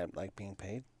scholarships. Isn't that like being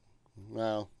paid?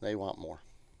 Well, they want more. I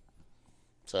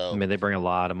So mean, they bring a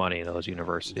lot of money, those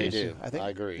universities. they do. I think. I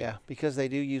agree. Yeah, because they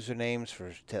do use their names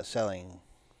for selling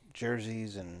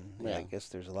jerseys, and Yeah. I guess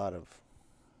there's a lot of.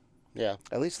 Yeah.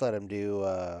 At least let them do,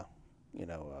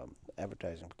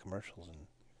 advertising commercials and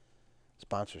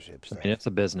sponsorships. I mean, it's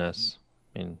a business.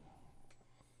 I mean,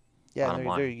 Yeah, bottom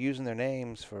they're line. using their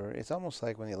names for. It's almost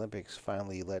like when the Olympics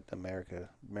finally let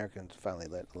Americans finally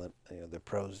let the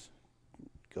pros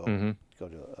go Mhm. go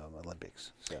to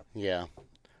Olympics. So Yeah.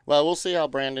 Well, we'll see how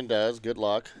Brandon does. Good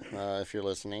luck if you're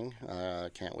listening.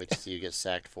 Can't wait to see you get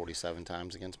sacked 47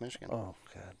 times against Michigan. oh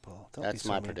God, Paul, don't That's be so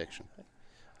my mean. prediction.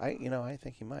 I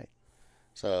think he might.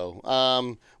 So,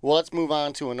 well, let's move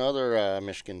on to another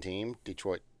Michigan team,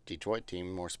 Detroit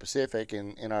team, more specific,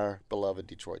 in our beloved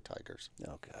Detroit Tigers.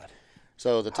 Oh God,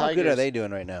 So the how Tigers. good are they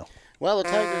doing right now? Well, the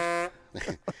Tigers.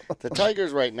 The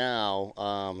Tigers right now.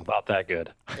 About that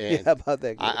good. And Yeah, about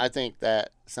that good. I think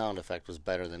that sound effect was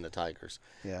better than the Tigers.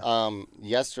 Yeah.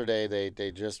 Yesterday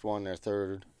they just won their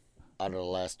third out of the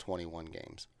last 21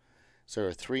 games. So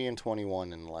they're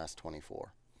 3-21 in the last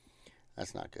 24.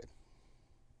 That's not good.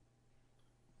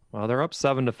 Well, they're up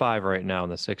 7-5 right now in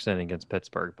the 6th inning against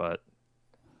Pittsburgh, but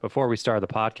before we started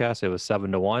the podcast, it was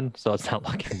 7-1, so it's not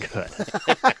looking good.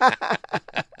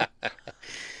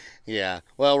 Yeah.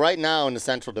 Well, right now in the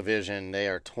Central Division, they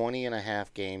are 20 and a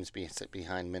half games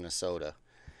behind Minnesota.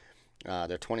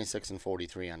 They're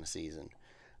 26-43 on the season.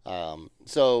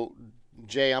 So,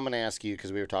 Jay, I'm going to ask you,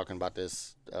 because we were talking about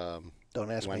this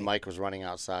Don't ask when me. Mike was running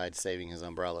outside saving his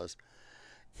umbrellas.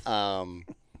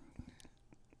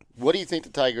 What do you think the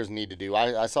Tigers need to do?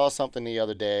 I saw something the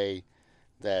other day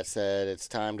that said it's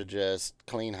time to just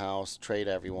clean house, trade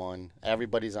everyone.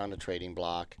 Everybody's on the trading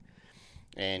block.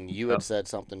 And you had Yep. said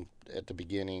something at the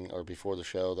beginning or before the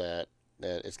show that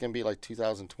it's going to be like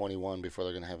 2021 before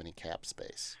they're going to have any cap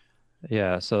space.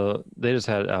 Yeah, so they just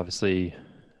had, obviously,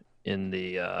 in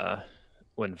the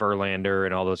when Verlander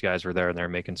and all those guys were there and they're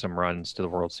making some runs to the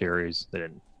World Series. They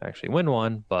didn't actually win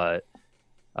one, but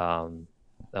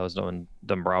that was when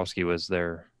Dombrowski was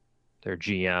their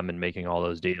GM and making all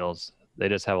those deals. They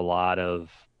just have a lot of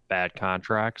bad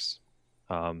contracts.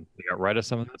 They got rid of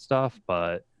some of that stuff,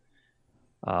 but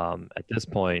at this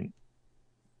point,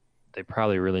 they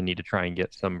probably really need to try and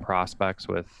get some prospects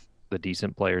with the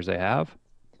decent players they have,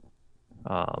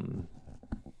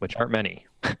 which aren't many,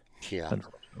 Yeah.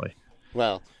 unfortunately.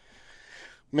 Well,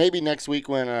 maybe next week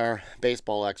when our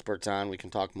baseball expert's on, we can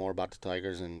talk more about the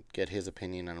Tigers and get his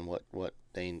opinion on what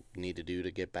they need to do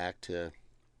to get back to,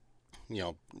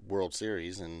 World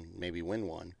Series and maybe win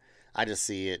one. I just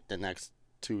see it the next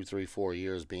 2, 3, 4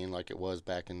 years being like it was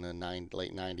back in the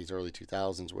late 90s, early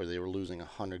 2000s, where they were losing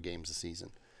 100 games a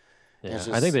season. Yeah, It's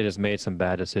I just- think they just made some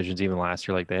bad decisions even last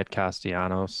year. Like they had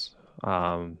Castellanos,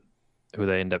 who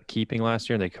they ended up keeping last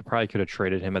year. And they probably could have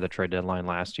traded him at the trade deadline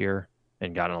last year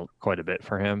and gotten quite a bit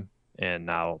for him. And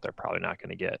now they're probably not going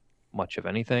to get much of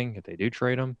anything if they do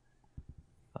trade him.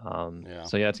 Yeah.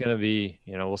 So yeah, it's going to be,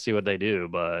 we'll see what they do,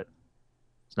 but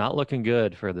it's not looking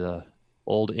good for the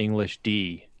old English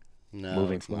D No,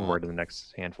 moving it's not. forward in the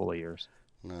next handful of years.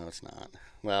 No, it's not.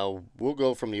 Well, we'll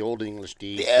go from the old English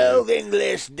D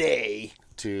English day.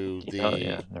 to the Oh,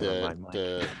 yeah. Never mind, Mike.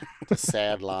 the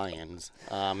sad Lions.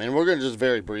 And we're going to just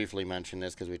very briefly mention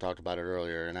this because we talked about it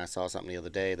earlier, and I saw something the other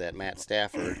day that Matt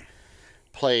Stafford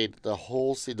played the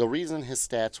whole season. The reason his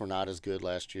stats were not as good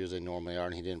last year as they normally are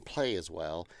and he didn't play as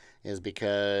well is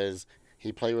because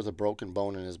he played with a broken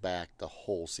bone in his back the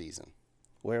whole season.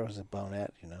 Where was the bone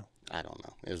at? I don't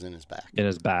know. It was in his back. In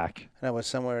his back. I know it was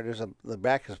somewhere. The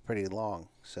back is pretty long,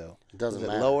 so It doesn't is it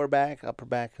matter. lower back, upper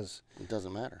back? Because It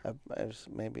doesn't matter.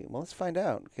 maybe. Well, let's find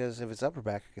out. Because if it's upper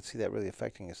back, I could see that really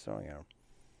affecting his throwing arm.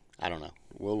 I don't know.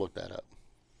 We'll look that up.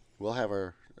 We'll have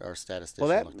our statistician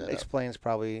Well, look that that up. explains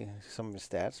probably some of his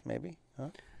stats, maybe. Huh?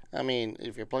 I mean,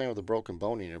 if you're playing with a broken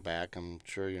bone in your back, I'm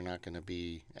sure you're not going to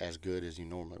be as good as you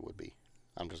normally would be.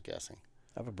 I'm just guessing.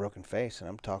 I have a broken face, and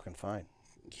I'm talking fine.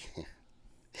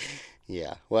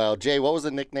 Yeah. Well, Jay, what was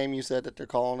the nickname you said that they're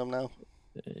calling him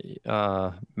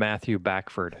now? Matthew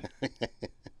Backford.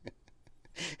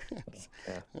 That's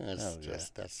yeah.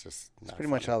 just That's not pretty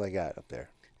much funny. all they got up there.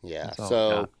 Yeah. That's all I So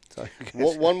got. That's all you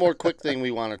guys one more quick thing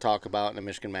we want to talk about in the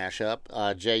Michigan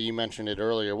mashup. Jay, you mentioned it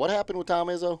earlier. What happened with Tom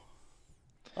Izzo?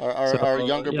 Our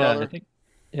younger brother.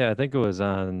 I think it was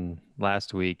on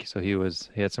last week. So he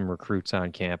had some recruits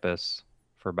on campus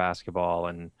for basketball,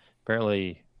 and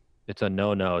apparently it's a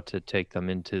no-no to take them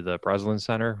into the Breslin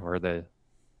Center where the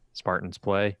Spartans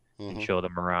play and Mhm. show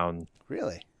them around.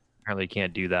 Really? Apparently you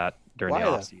can't do that during Why the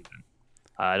though? off season.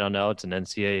 I don't know. It's an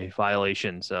NCAA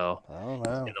violation, so Oh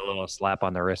no. get a little slap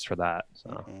on the wrist for that.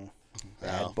 So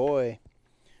Bad Wow. boy.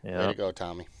 Way yeah, to go,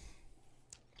 Tommy.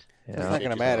 It's yeah. not going to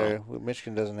Teachers matter.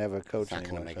 Michigan doesn't have a coach It's not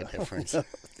anymore. going to make a so- difference.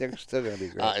 They're still going to be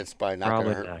great. It's probably not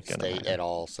Probably going to hurt not gonna State matter. at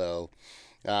all. So,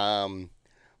 well,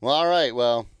 all right.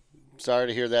 Well, sorry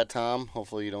to hear that, Tom.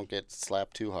 Hopefully you don't get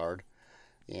slapped too hard.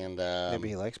 And Maybe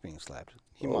he likes being slapped.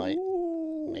 he might.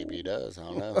 Maybe he does. I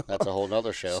don't know. That's a whole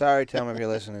nother show. Sorry, Tom, if you're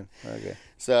listening. Okay.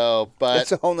 So, but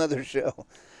It's a whole nother show.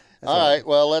 That's all right.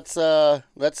 Well, let's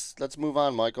move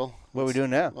on, Michael. What are we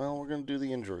doing now? Well, we're going to do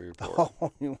the injury report.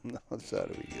 Oh, no, that ought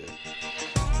to be good.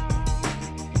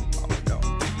 Oh, no.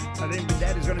 I think the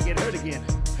daddy's gonna get hurt again.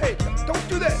 Hey, don't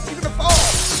do that. You're gonna fall.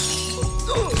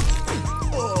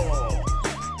 Oh.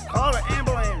 Call the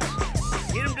ambulance.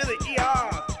 Get him to the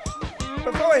ER.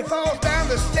 Before he falls down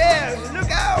the stairs. Look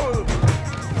out.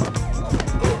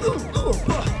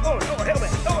 Oh, Lord, help me.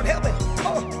 Lord, help me.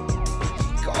 Oh.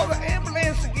 Call the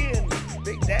ambulance again.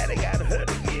 Big Daddy got hurt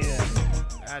again.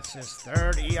 That's his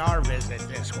third ER visit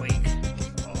this week.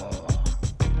 Oh.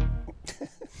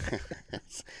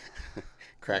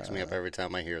 Cracks me up every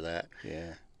time I hear that.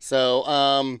 Yeah.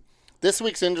 So, this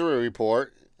week's injury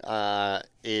report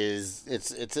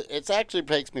it's actually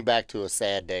takes me back to a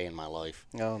sad day in my life.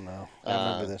 Oh, no. I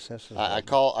remember this. This is I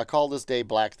call this day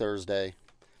Black Thursday.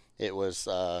 It was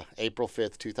April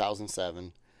 5th,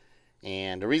 2007.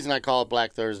 And the reason I call it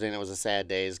Black Thursday and it was a sad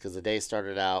day is because the day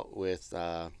started out with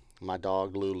my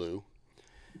dog Lulu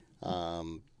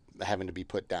having to be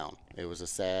put down. It was a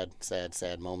sad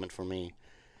moment for me.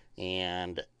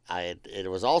 And it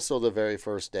was also the very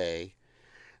first day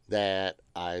that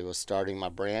I was starting my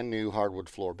brand new hardwood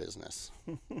floor business.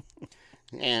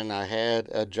 And I had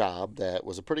a job that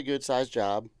was a pretty good sized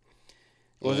job.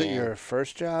 Was it And your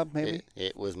first job, maybe?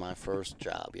 It was my first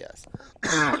job, yes.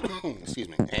 Excuse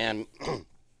me. And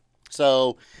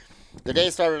so the day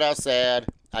started out sad.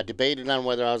 I debated on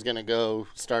whether I was going to go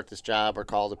start this job or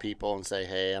call the people and say,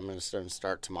 hey, I'm going to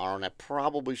start tomorrow. And I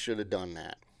probably should have done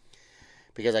that.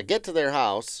 Because I get to their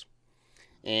house,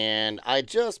 and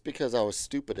because I was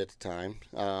stupid at the time,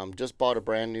 just bought a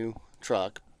brand new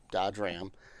truck, Dodge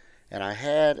Ram. And I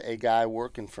had a guy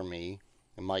working for me,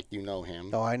 and Mike, you know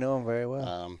him. Oh, I know him very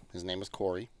well. His name is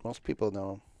Corey. Most people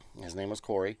know him. His name was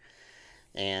Corey.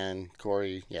 And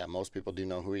Corey, yeah, most people do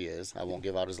know who he is. I won't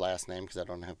give out his last name because I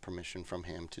don't have permission from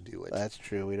him to do it. That's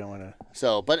true. We don't want to.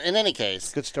 So, but in any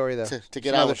case, Good story, though. to It's get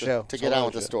on another with show. to It's get a on whole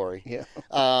with the show. story. Yeah.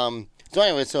 So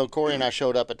anyway, so Corey and I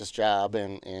showed up at this job,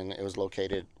 and it was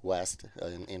located west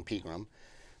in Pegram,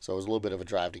 so it was a little bit of a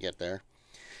drive to get there.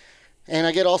 And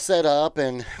I get all set up,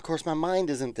 and of course my mind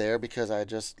isn't there because I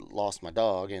just lost my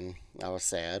dog, and I was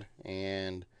sad.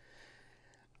 And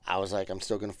I was like, I'm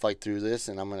still going to fight through this,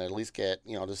 and I'm going to at least get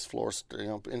this floor,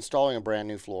 installing a brand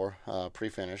new floor,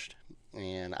 pre-finished.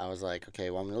 And I was like, okay,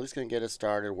 well I'm at least going to get it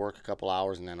started, work a couple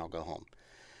hours, and then I'll go home.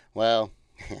 Well,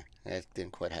 it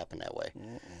didn't quite happen that way.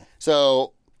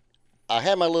 So I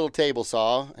had my little table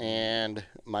saw, and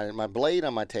my blade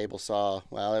on my table saw,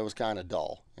 well, it was kind of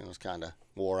dull. It was kind of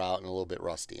wore out and a little bit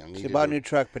rusty. So you bought a new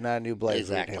truck, but not a new blade.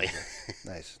 for your Exactly. table.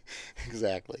 Nice.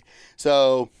 Exactly.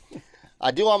 So I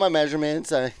do all my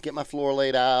measurements. I get my floor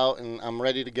laid out, and I'm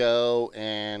ready to go.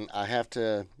 And I have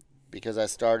to, because I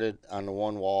started on the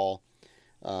one wall,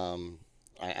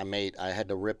 I had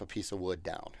to rip a piece of wood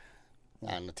down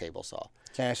on the table saw.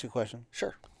 Can I ask you a question?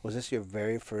 Sure. Was this your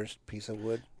very first piece of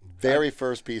wood? Very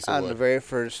first piece of On wood. the very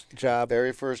first job?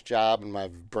 Very first job in my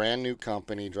brand new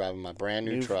company, driving my brand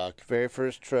new truck. Very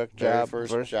first truck Very job.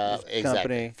 first first job. Exactly.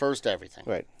 Company. First everything.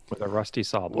 Right. With a rusty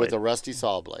saw blade. With a rusty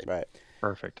saw blade. Right.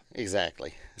 Perfect.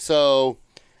 Exactly. So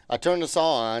I turned the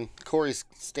saw on. Corey's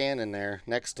standing there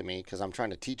next to me because I'm trying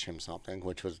to teach him something,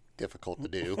 which was difficult to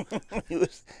do.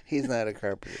 He's not a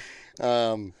carpenter.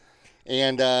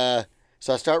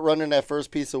 So I start running that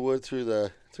first piece of wood through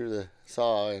the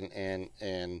saw,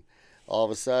 and all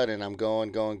of a sudden I'm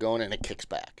going, and it kicks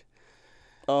back.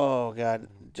 Oh God!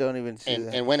 Don't even see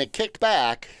that. And when it kicked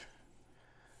back,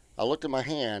 I looked at my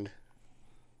hand.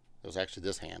 It was actually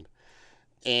this hand,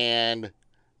 and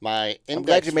my index. I'm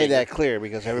glad you made finger- that clear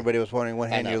because everybody was wondering what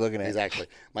I hand know, you're looking at. Exactly.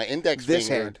 My index This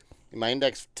finger. hand.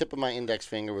 My tip of my index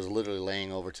finger was literally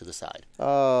laying over to the side.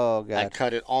 Oh I God!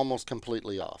 cut it almost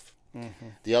completely off. Mm-hmm.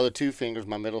 The other two fingers,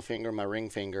 my middle finger, my ring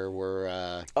finger, were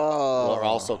Oh.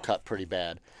 also cut pretty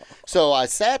bad. So I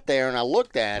sat there and I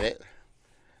looked at it,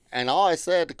 and all I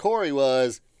said to Corey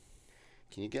was,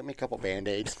 "Can you get me a couple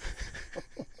Band-Aids?"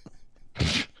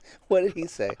 What did he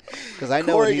say? Because I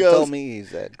know Corey what he goes- told me. He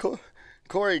said,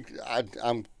 Corey,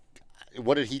 I'm.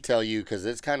 What did he tell you? Because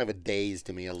it's kind of a daze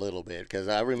to me a little bit. Because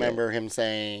I remember him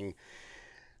saying,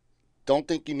 don't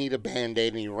think you need a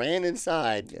Band-Aid. And he ran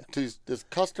inside to this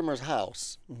customer's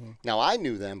house. Mm-hmm. Now, I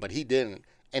knew them, but he didn't.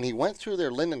 And he went through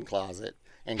their linen closet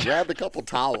and grabbed a couple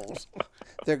towels.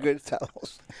 They're good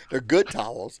towels. They're good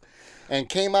towels. And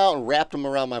came out and wrapped them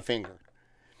around my finger.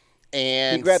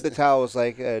 And He grabbed the towels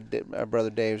like our brother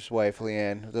Dave's wife,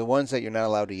 Leanne. The ones that you're not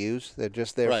allowed to use. They're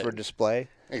just there Right. for display.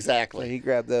 Exactly. So he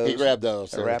grabbed those. He grabbed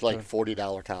those. I They were wrapped like them.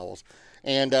 $40 towels.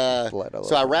 And Blood all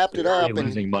so I over. wrapped it up. You're And,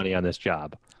 losing money on this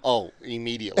job.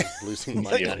 immediately losing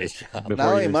money on his job. Before Not you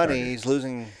only even money, started. he's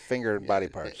losing finger and body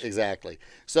parts. Exactly. We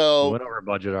So went over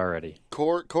budget already.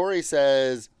 Corey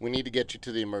says, we need to get you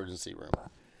to the emergency room.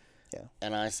 Yeah.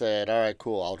 And I said, all right,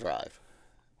 cool, I'll drive.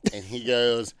 And he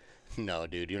goes, no,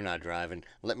 dude, you're not driving.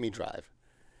 Let me drive.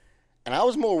 And I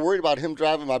was more worried about him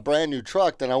driving my brand new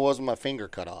truck than I was with my finger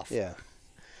cut off. Yeah.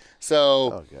 So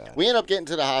Oh, God. we end up getting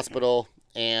to the hospital,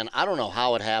 and I don't know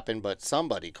how it happened, but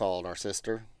somebody called our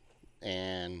sister,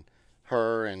 and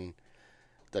her and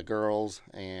the girls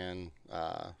and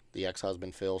the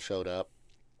ex-husband Phil showed up,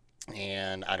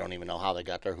 and I don't even know how they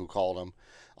got there, who called them.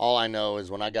 All I know is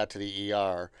when I got to the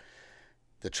ER,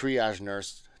 the triage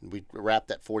nurse, we unwrapped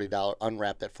that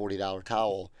 $40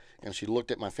 towel, and she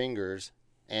looked at my fingers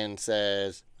and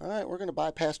says, all right, we're going to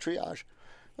bypass triage.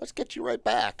 Let's get you right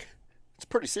back. It's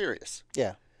pretty serious.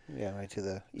 Yeah. Yeah, right to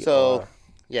the So, ER.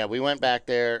 yeah, we went back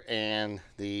there, and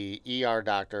the ER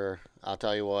doctor, I'll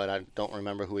tell you what, I don't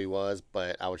remember who he was,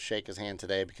 but I would shake his hand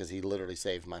today because he literally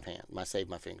saved my hand. Saved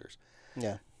my fingers.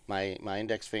 Yeah. My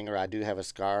index finger, I do have a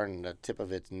scar, and the tip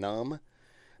of it's numb,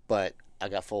 but I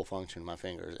got full function in my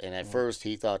fingers. And at first,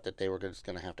 he thought that they were just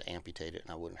going to have to amputate it,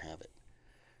 and I wouldn't have it.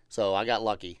 So I got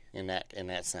lucky in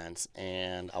that sense,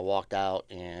 and I walked out,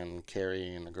 and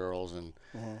Carrie and the girls and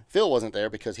Phil wasn't there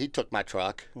because he took my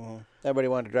truck. Everybody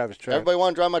wanted to drive his truck. Everybody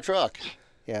wanted to drive my truck,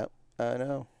 Yeah. I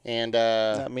know. and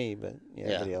Not me, but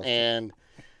everybody else. and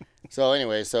so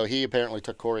anyway, so he apparently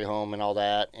took Corey home and all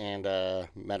that, and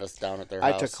met us down at their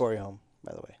I house. took Corey home,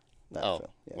 by the way. Not Oh, Phil.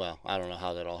 Yeah. well, I don't know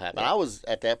how that all happened. I was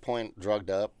at that point drugged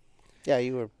up. Yeah,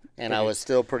 you were. And I was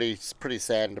still pretty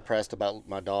sad and depressed about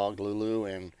my dog Lulu,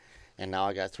 and now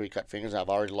I got 3 cut fingers. I've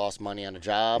already lost money on a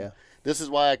job. Yeah. This is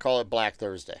why I call it Black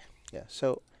Thursday. Yeah.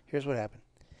 So here's what happened.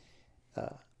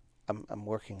 I'm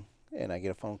working, and I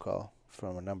get a phone call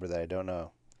from a number that I don't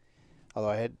know. Although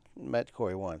I had met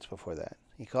Corey once before that.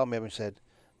 He called me up and said,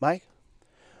 Mike,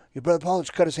 your brother Paul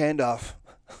just cut his hand off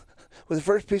with the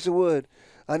first piece of wood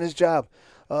on his job.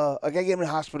 I got to get him in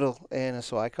the hospital. And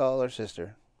so I called our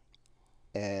sister,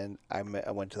 and I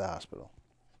went to the hospital.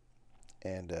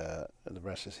 And the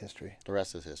rest is history. The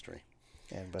rest is history.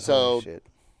 But So- holy shit.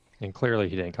 And clearly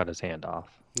he didn't cut his hand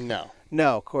off. No.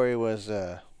 No, Corey was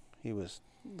he was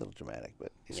a little dramatic,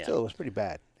 but Yeah. still it was pretty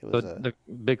bad. It was But the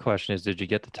big question is, did you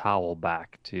get the towel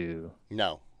back to...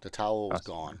 No. The towel was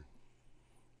Customer. gone.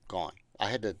 Gone. I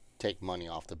had to take money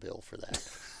off the bill for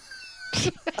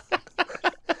that.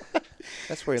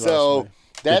 that's where he So lost money.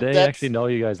 Did they that's, actually know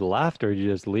you guys left, or did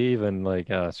you just leave and like,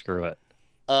 screw it?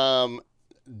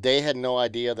 They had no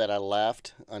idea that I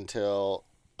left until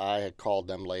I had called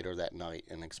them later that night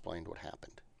and explained what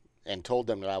happened and told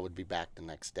them that I would be back the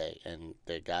next day. And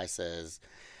the guy says,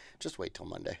 just wait till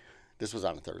Monday. This was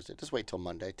on a Thursday. Just wait till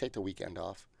Monday. Take the weekend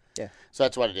off. Yeah. So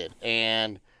that's what I did.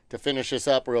 And to finish this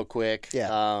up real quick,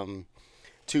 Yeah.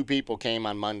 2 people came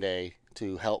on Monday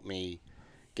to help me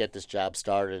get this job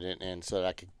started, and so that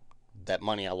I could, that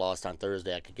money I lost on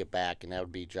Thursday I could get back, and that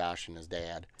would be Josh and his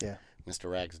dad. Yeah. Mr.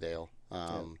 Ragsdale.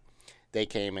 They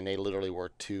came and they literally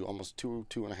worked almost two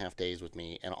and a half days with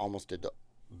me, and almost did the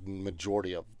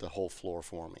majority of the whole floor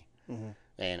for me,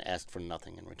 and asked for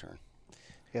nothing in return.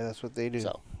 Yeah, that's what they do.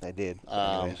 So, they did.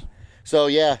 um, Anyways. So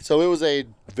yeah, so it was a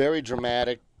very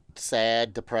dramatic,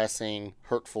 sad, depressing,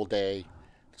 hurtful day.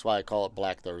 That's why I call it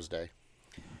Black Thursday.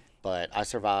 But I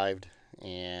survived,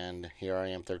 and here I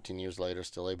am 13 years later,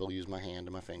 still able to use my hand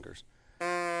and my fingers.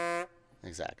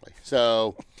 Exactly.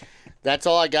 So that's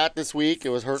all I got this week. It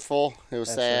was hurtful. It was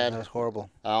sad. That was horrible.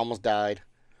 I almost died.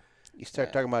 You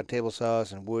start talking about table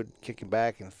saws and wood kicking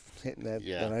back and hitting that,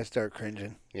 Yeah. and I start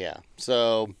cringing. Yeah.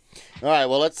 So, all right.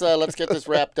 Well, let's get this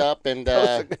wrapped up, and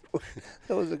That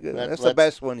was a good one. That's the let's-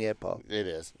 best one yet, Paul. it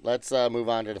is. Let's move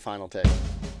on to the final take.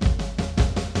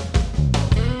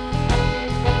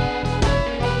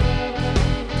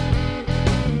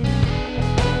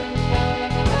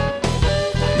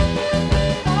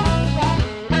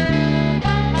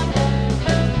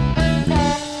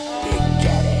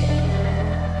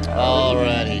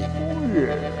 Alrighty.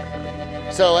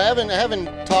 So I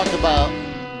haven't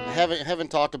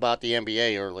talked about the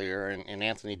NBA earlier, and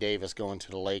Anthony Davis going to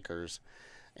the Lakers.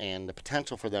 and the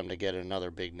potential for them to get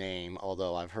another big name,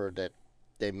 although I've heard that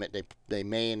they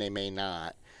may and they may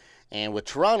not. And with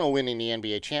Toronto winning the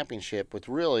NBA championship, with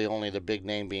really only the big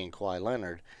name being Kawhi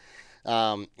Leonard,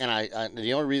 and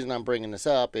the only reason I'm bringing this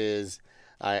up is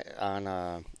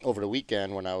over the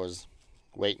weekend when I was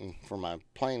waiting for my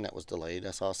plane that was delayed,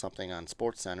 I saw something on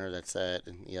SportsCenter that said,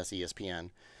 yes, ESPN,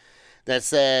 that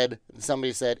said,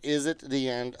 somebody said, is it the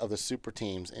end of the super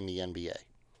teams in the NBA?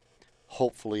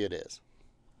 Hopefully it is.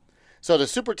 So the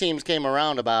super teams came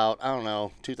around about,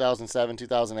 2007,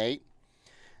 2008.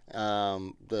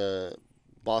 The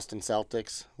Boston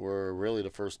Celtics were really the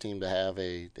first team to have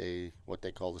a what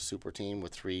they call the super team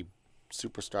with 3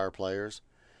 superstar players.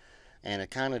 And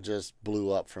it kind of just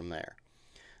blew up from there.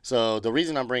 So the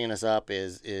reason I'm bringing this up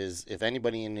is if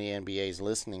anybody in the NBA is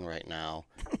listening right now,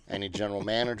 any general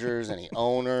managers, any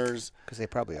owners. Because they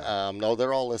probably are. No,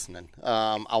 they're all listening.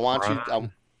 I want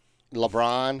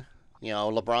LeBron.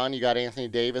 LeBron, you got Anthony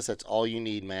Davis. That's all you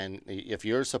need, man. If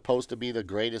you're supposed to be the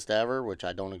greatest ever, which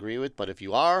I don't agree with, but if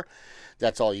you are,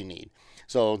 that's all you need.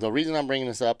 So the reason I'm bringing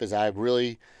this up is I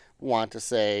really want to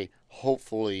say,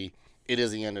 hopefully, it is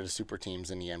the end of the super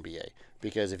teams in the NBA.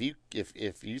 Because if you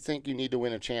think you need to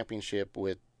win a championship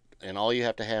and all you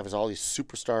have to have is all these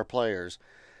superstar players,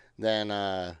 then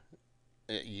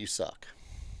you suck.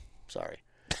 Sorry.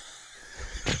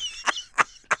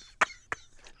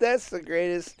 That's the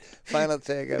greatest final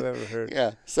take I've ever heard.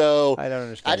 Yeah, so I don't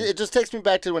understand. It just takes me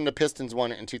back to when the Pistons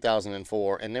won it in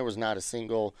 2004, and there was not a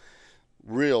single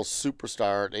real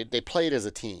superstar. They played as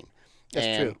a team.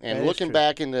 That's true. And looking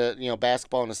back into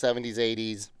basketball in the 70s,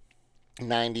 80s,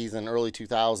 90s, and early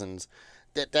 2000s,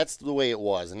 that's the way it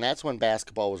was, and that's when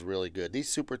basketball was really good. These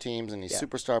super teams and these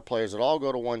superstar players that all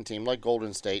go to one team, like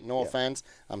Golden State. No offense,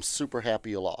 I'm super happy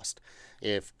you lost.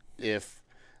 If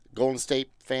Golden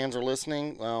State fans are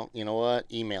listening, well, you know what?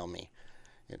 Email me.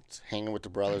 It's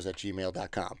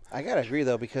hangingwiththebrothers@gmail.com. I got to agree,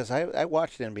 though, because I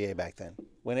watched NBA back then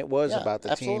when it was about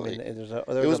the absolutely. team. And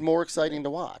it was more exciting to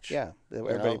watch. Yeah,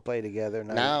 everybody played together.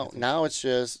 Now it's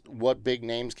just what big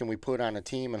names can we put on a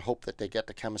team and hope that they get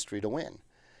the chemistry to win.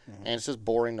 Mm-hmm. And it's just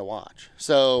boring to watch.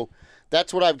 So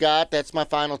that's what I've got. That's my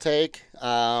final take.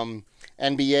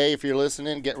 NBA, if you're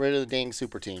listening, get rid of the dang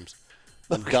super teams.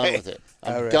 I'm done with it.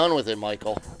 I'm done with it,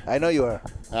 Michael. I know you are.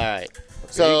 All right.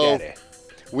 So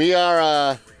we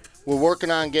are we're working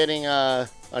on getting a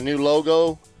new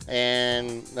logo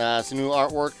and some new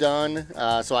artwork done.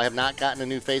 So I have not gotten a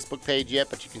new Facebook page yet,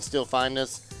 but you can still find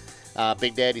us,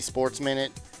 Big Daddy Sports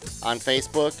Minute, on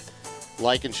Facebook.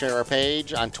 Like and share our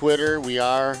page. On Twitter, we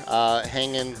are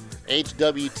hanging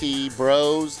HWT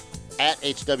Bros, at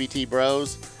HWT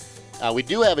Bros. We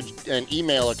do have an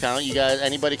email account. You guys,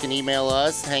 anybody can email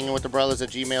us,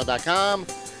 hangingwiththebrothers@gmail.com.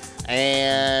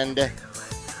 And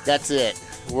that's it.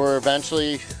 We're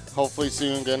eventually, hopefully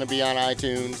soon, going to be on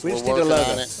iTunes. We just need a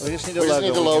logo. We just need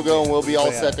the logo, and we'll be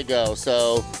all set to go.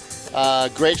 So,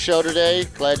 great show today.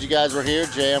 Glad you guys were here.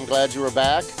 Jay, I'm glad you were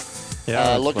back.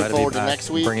 Yeah, looking forward to next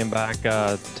week. Bringing back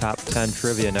top 10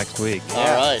 trivia next week.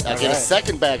 All right. I get a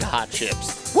second bag of hot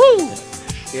chips. Woo!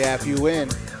 Yeah, if you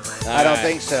win. I don't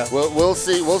think so. We'll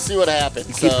see. We'll see what happens.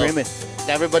 You keep dreaming.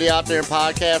 Everybody out there in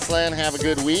podcast land, have a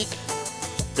good week.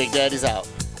 Big Daddy's out.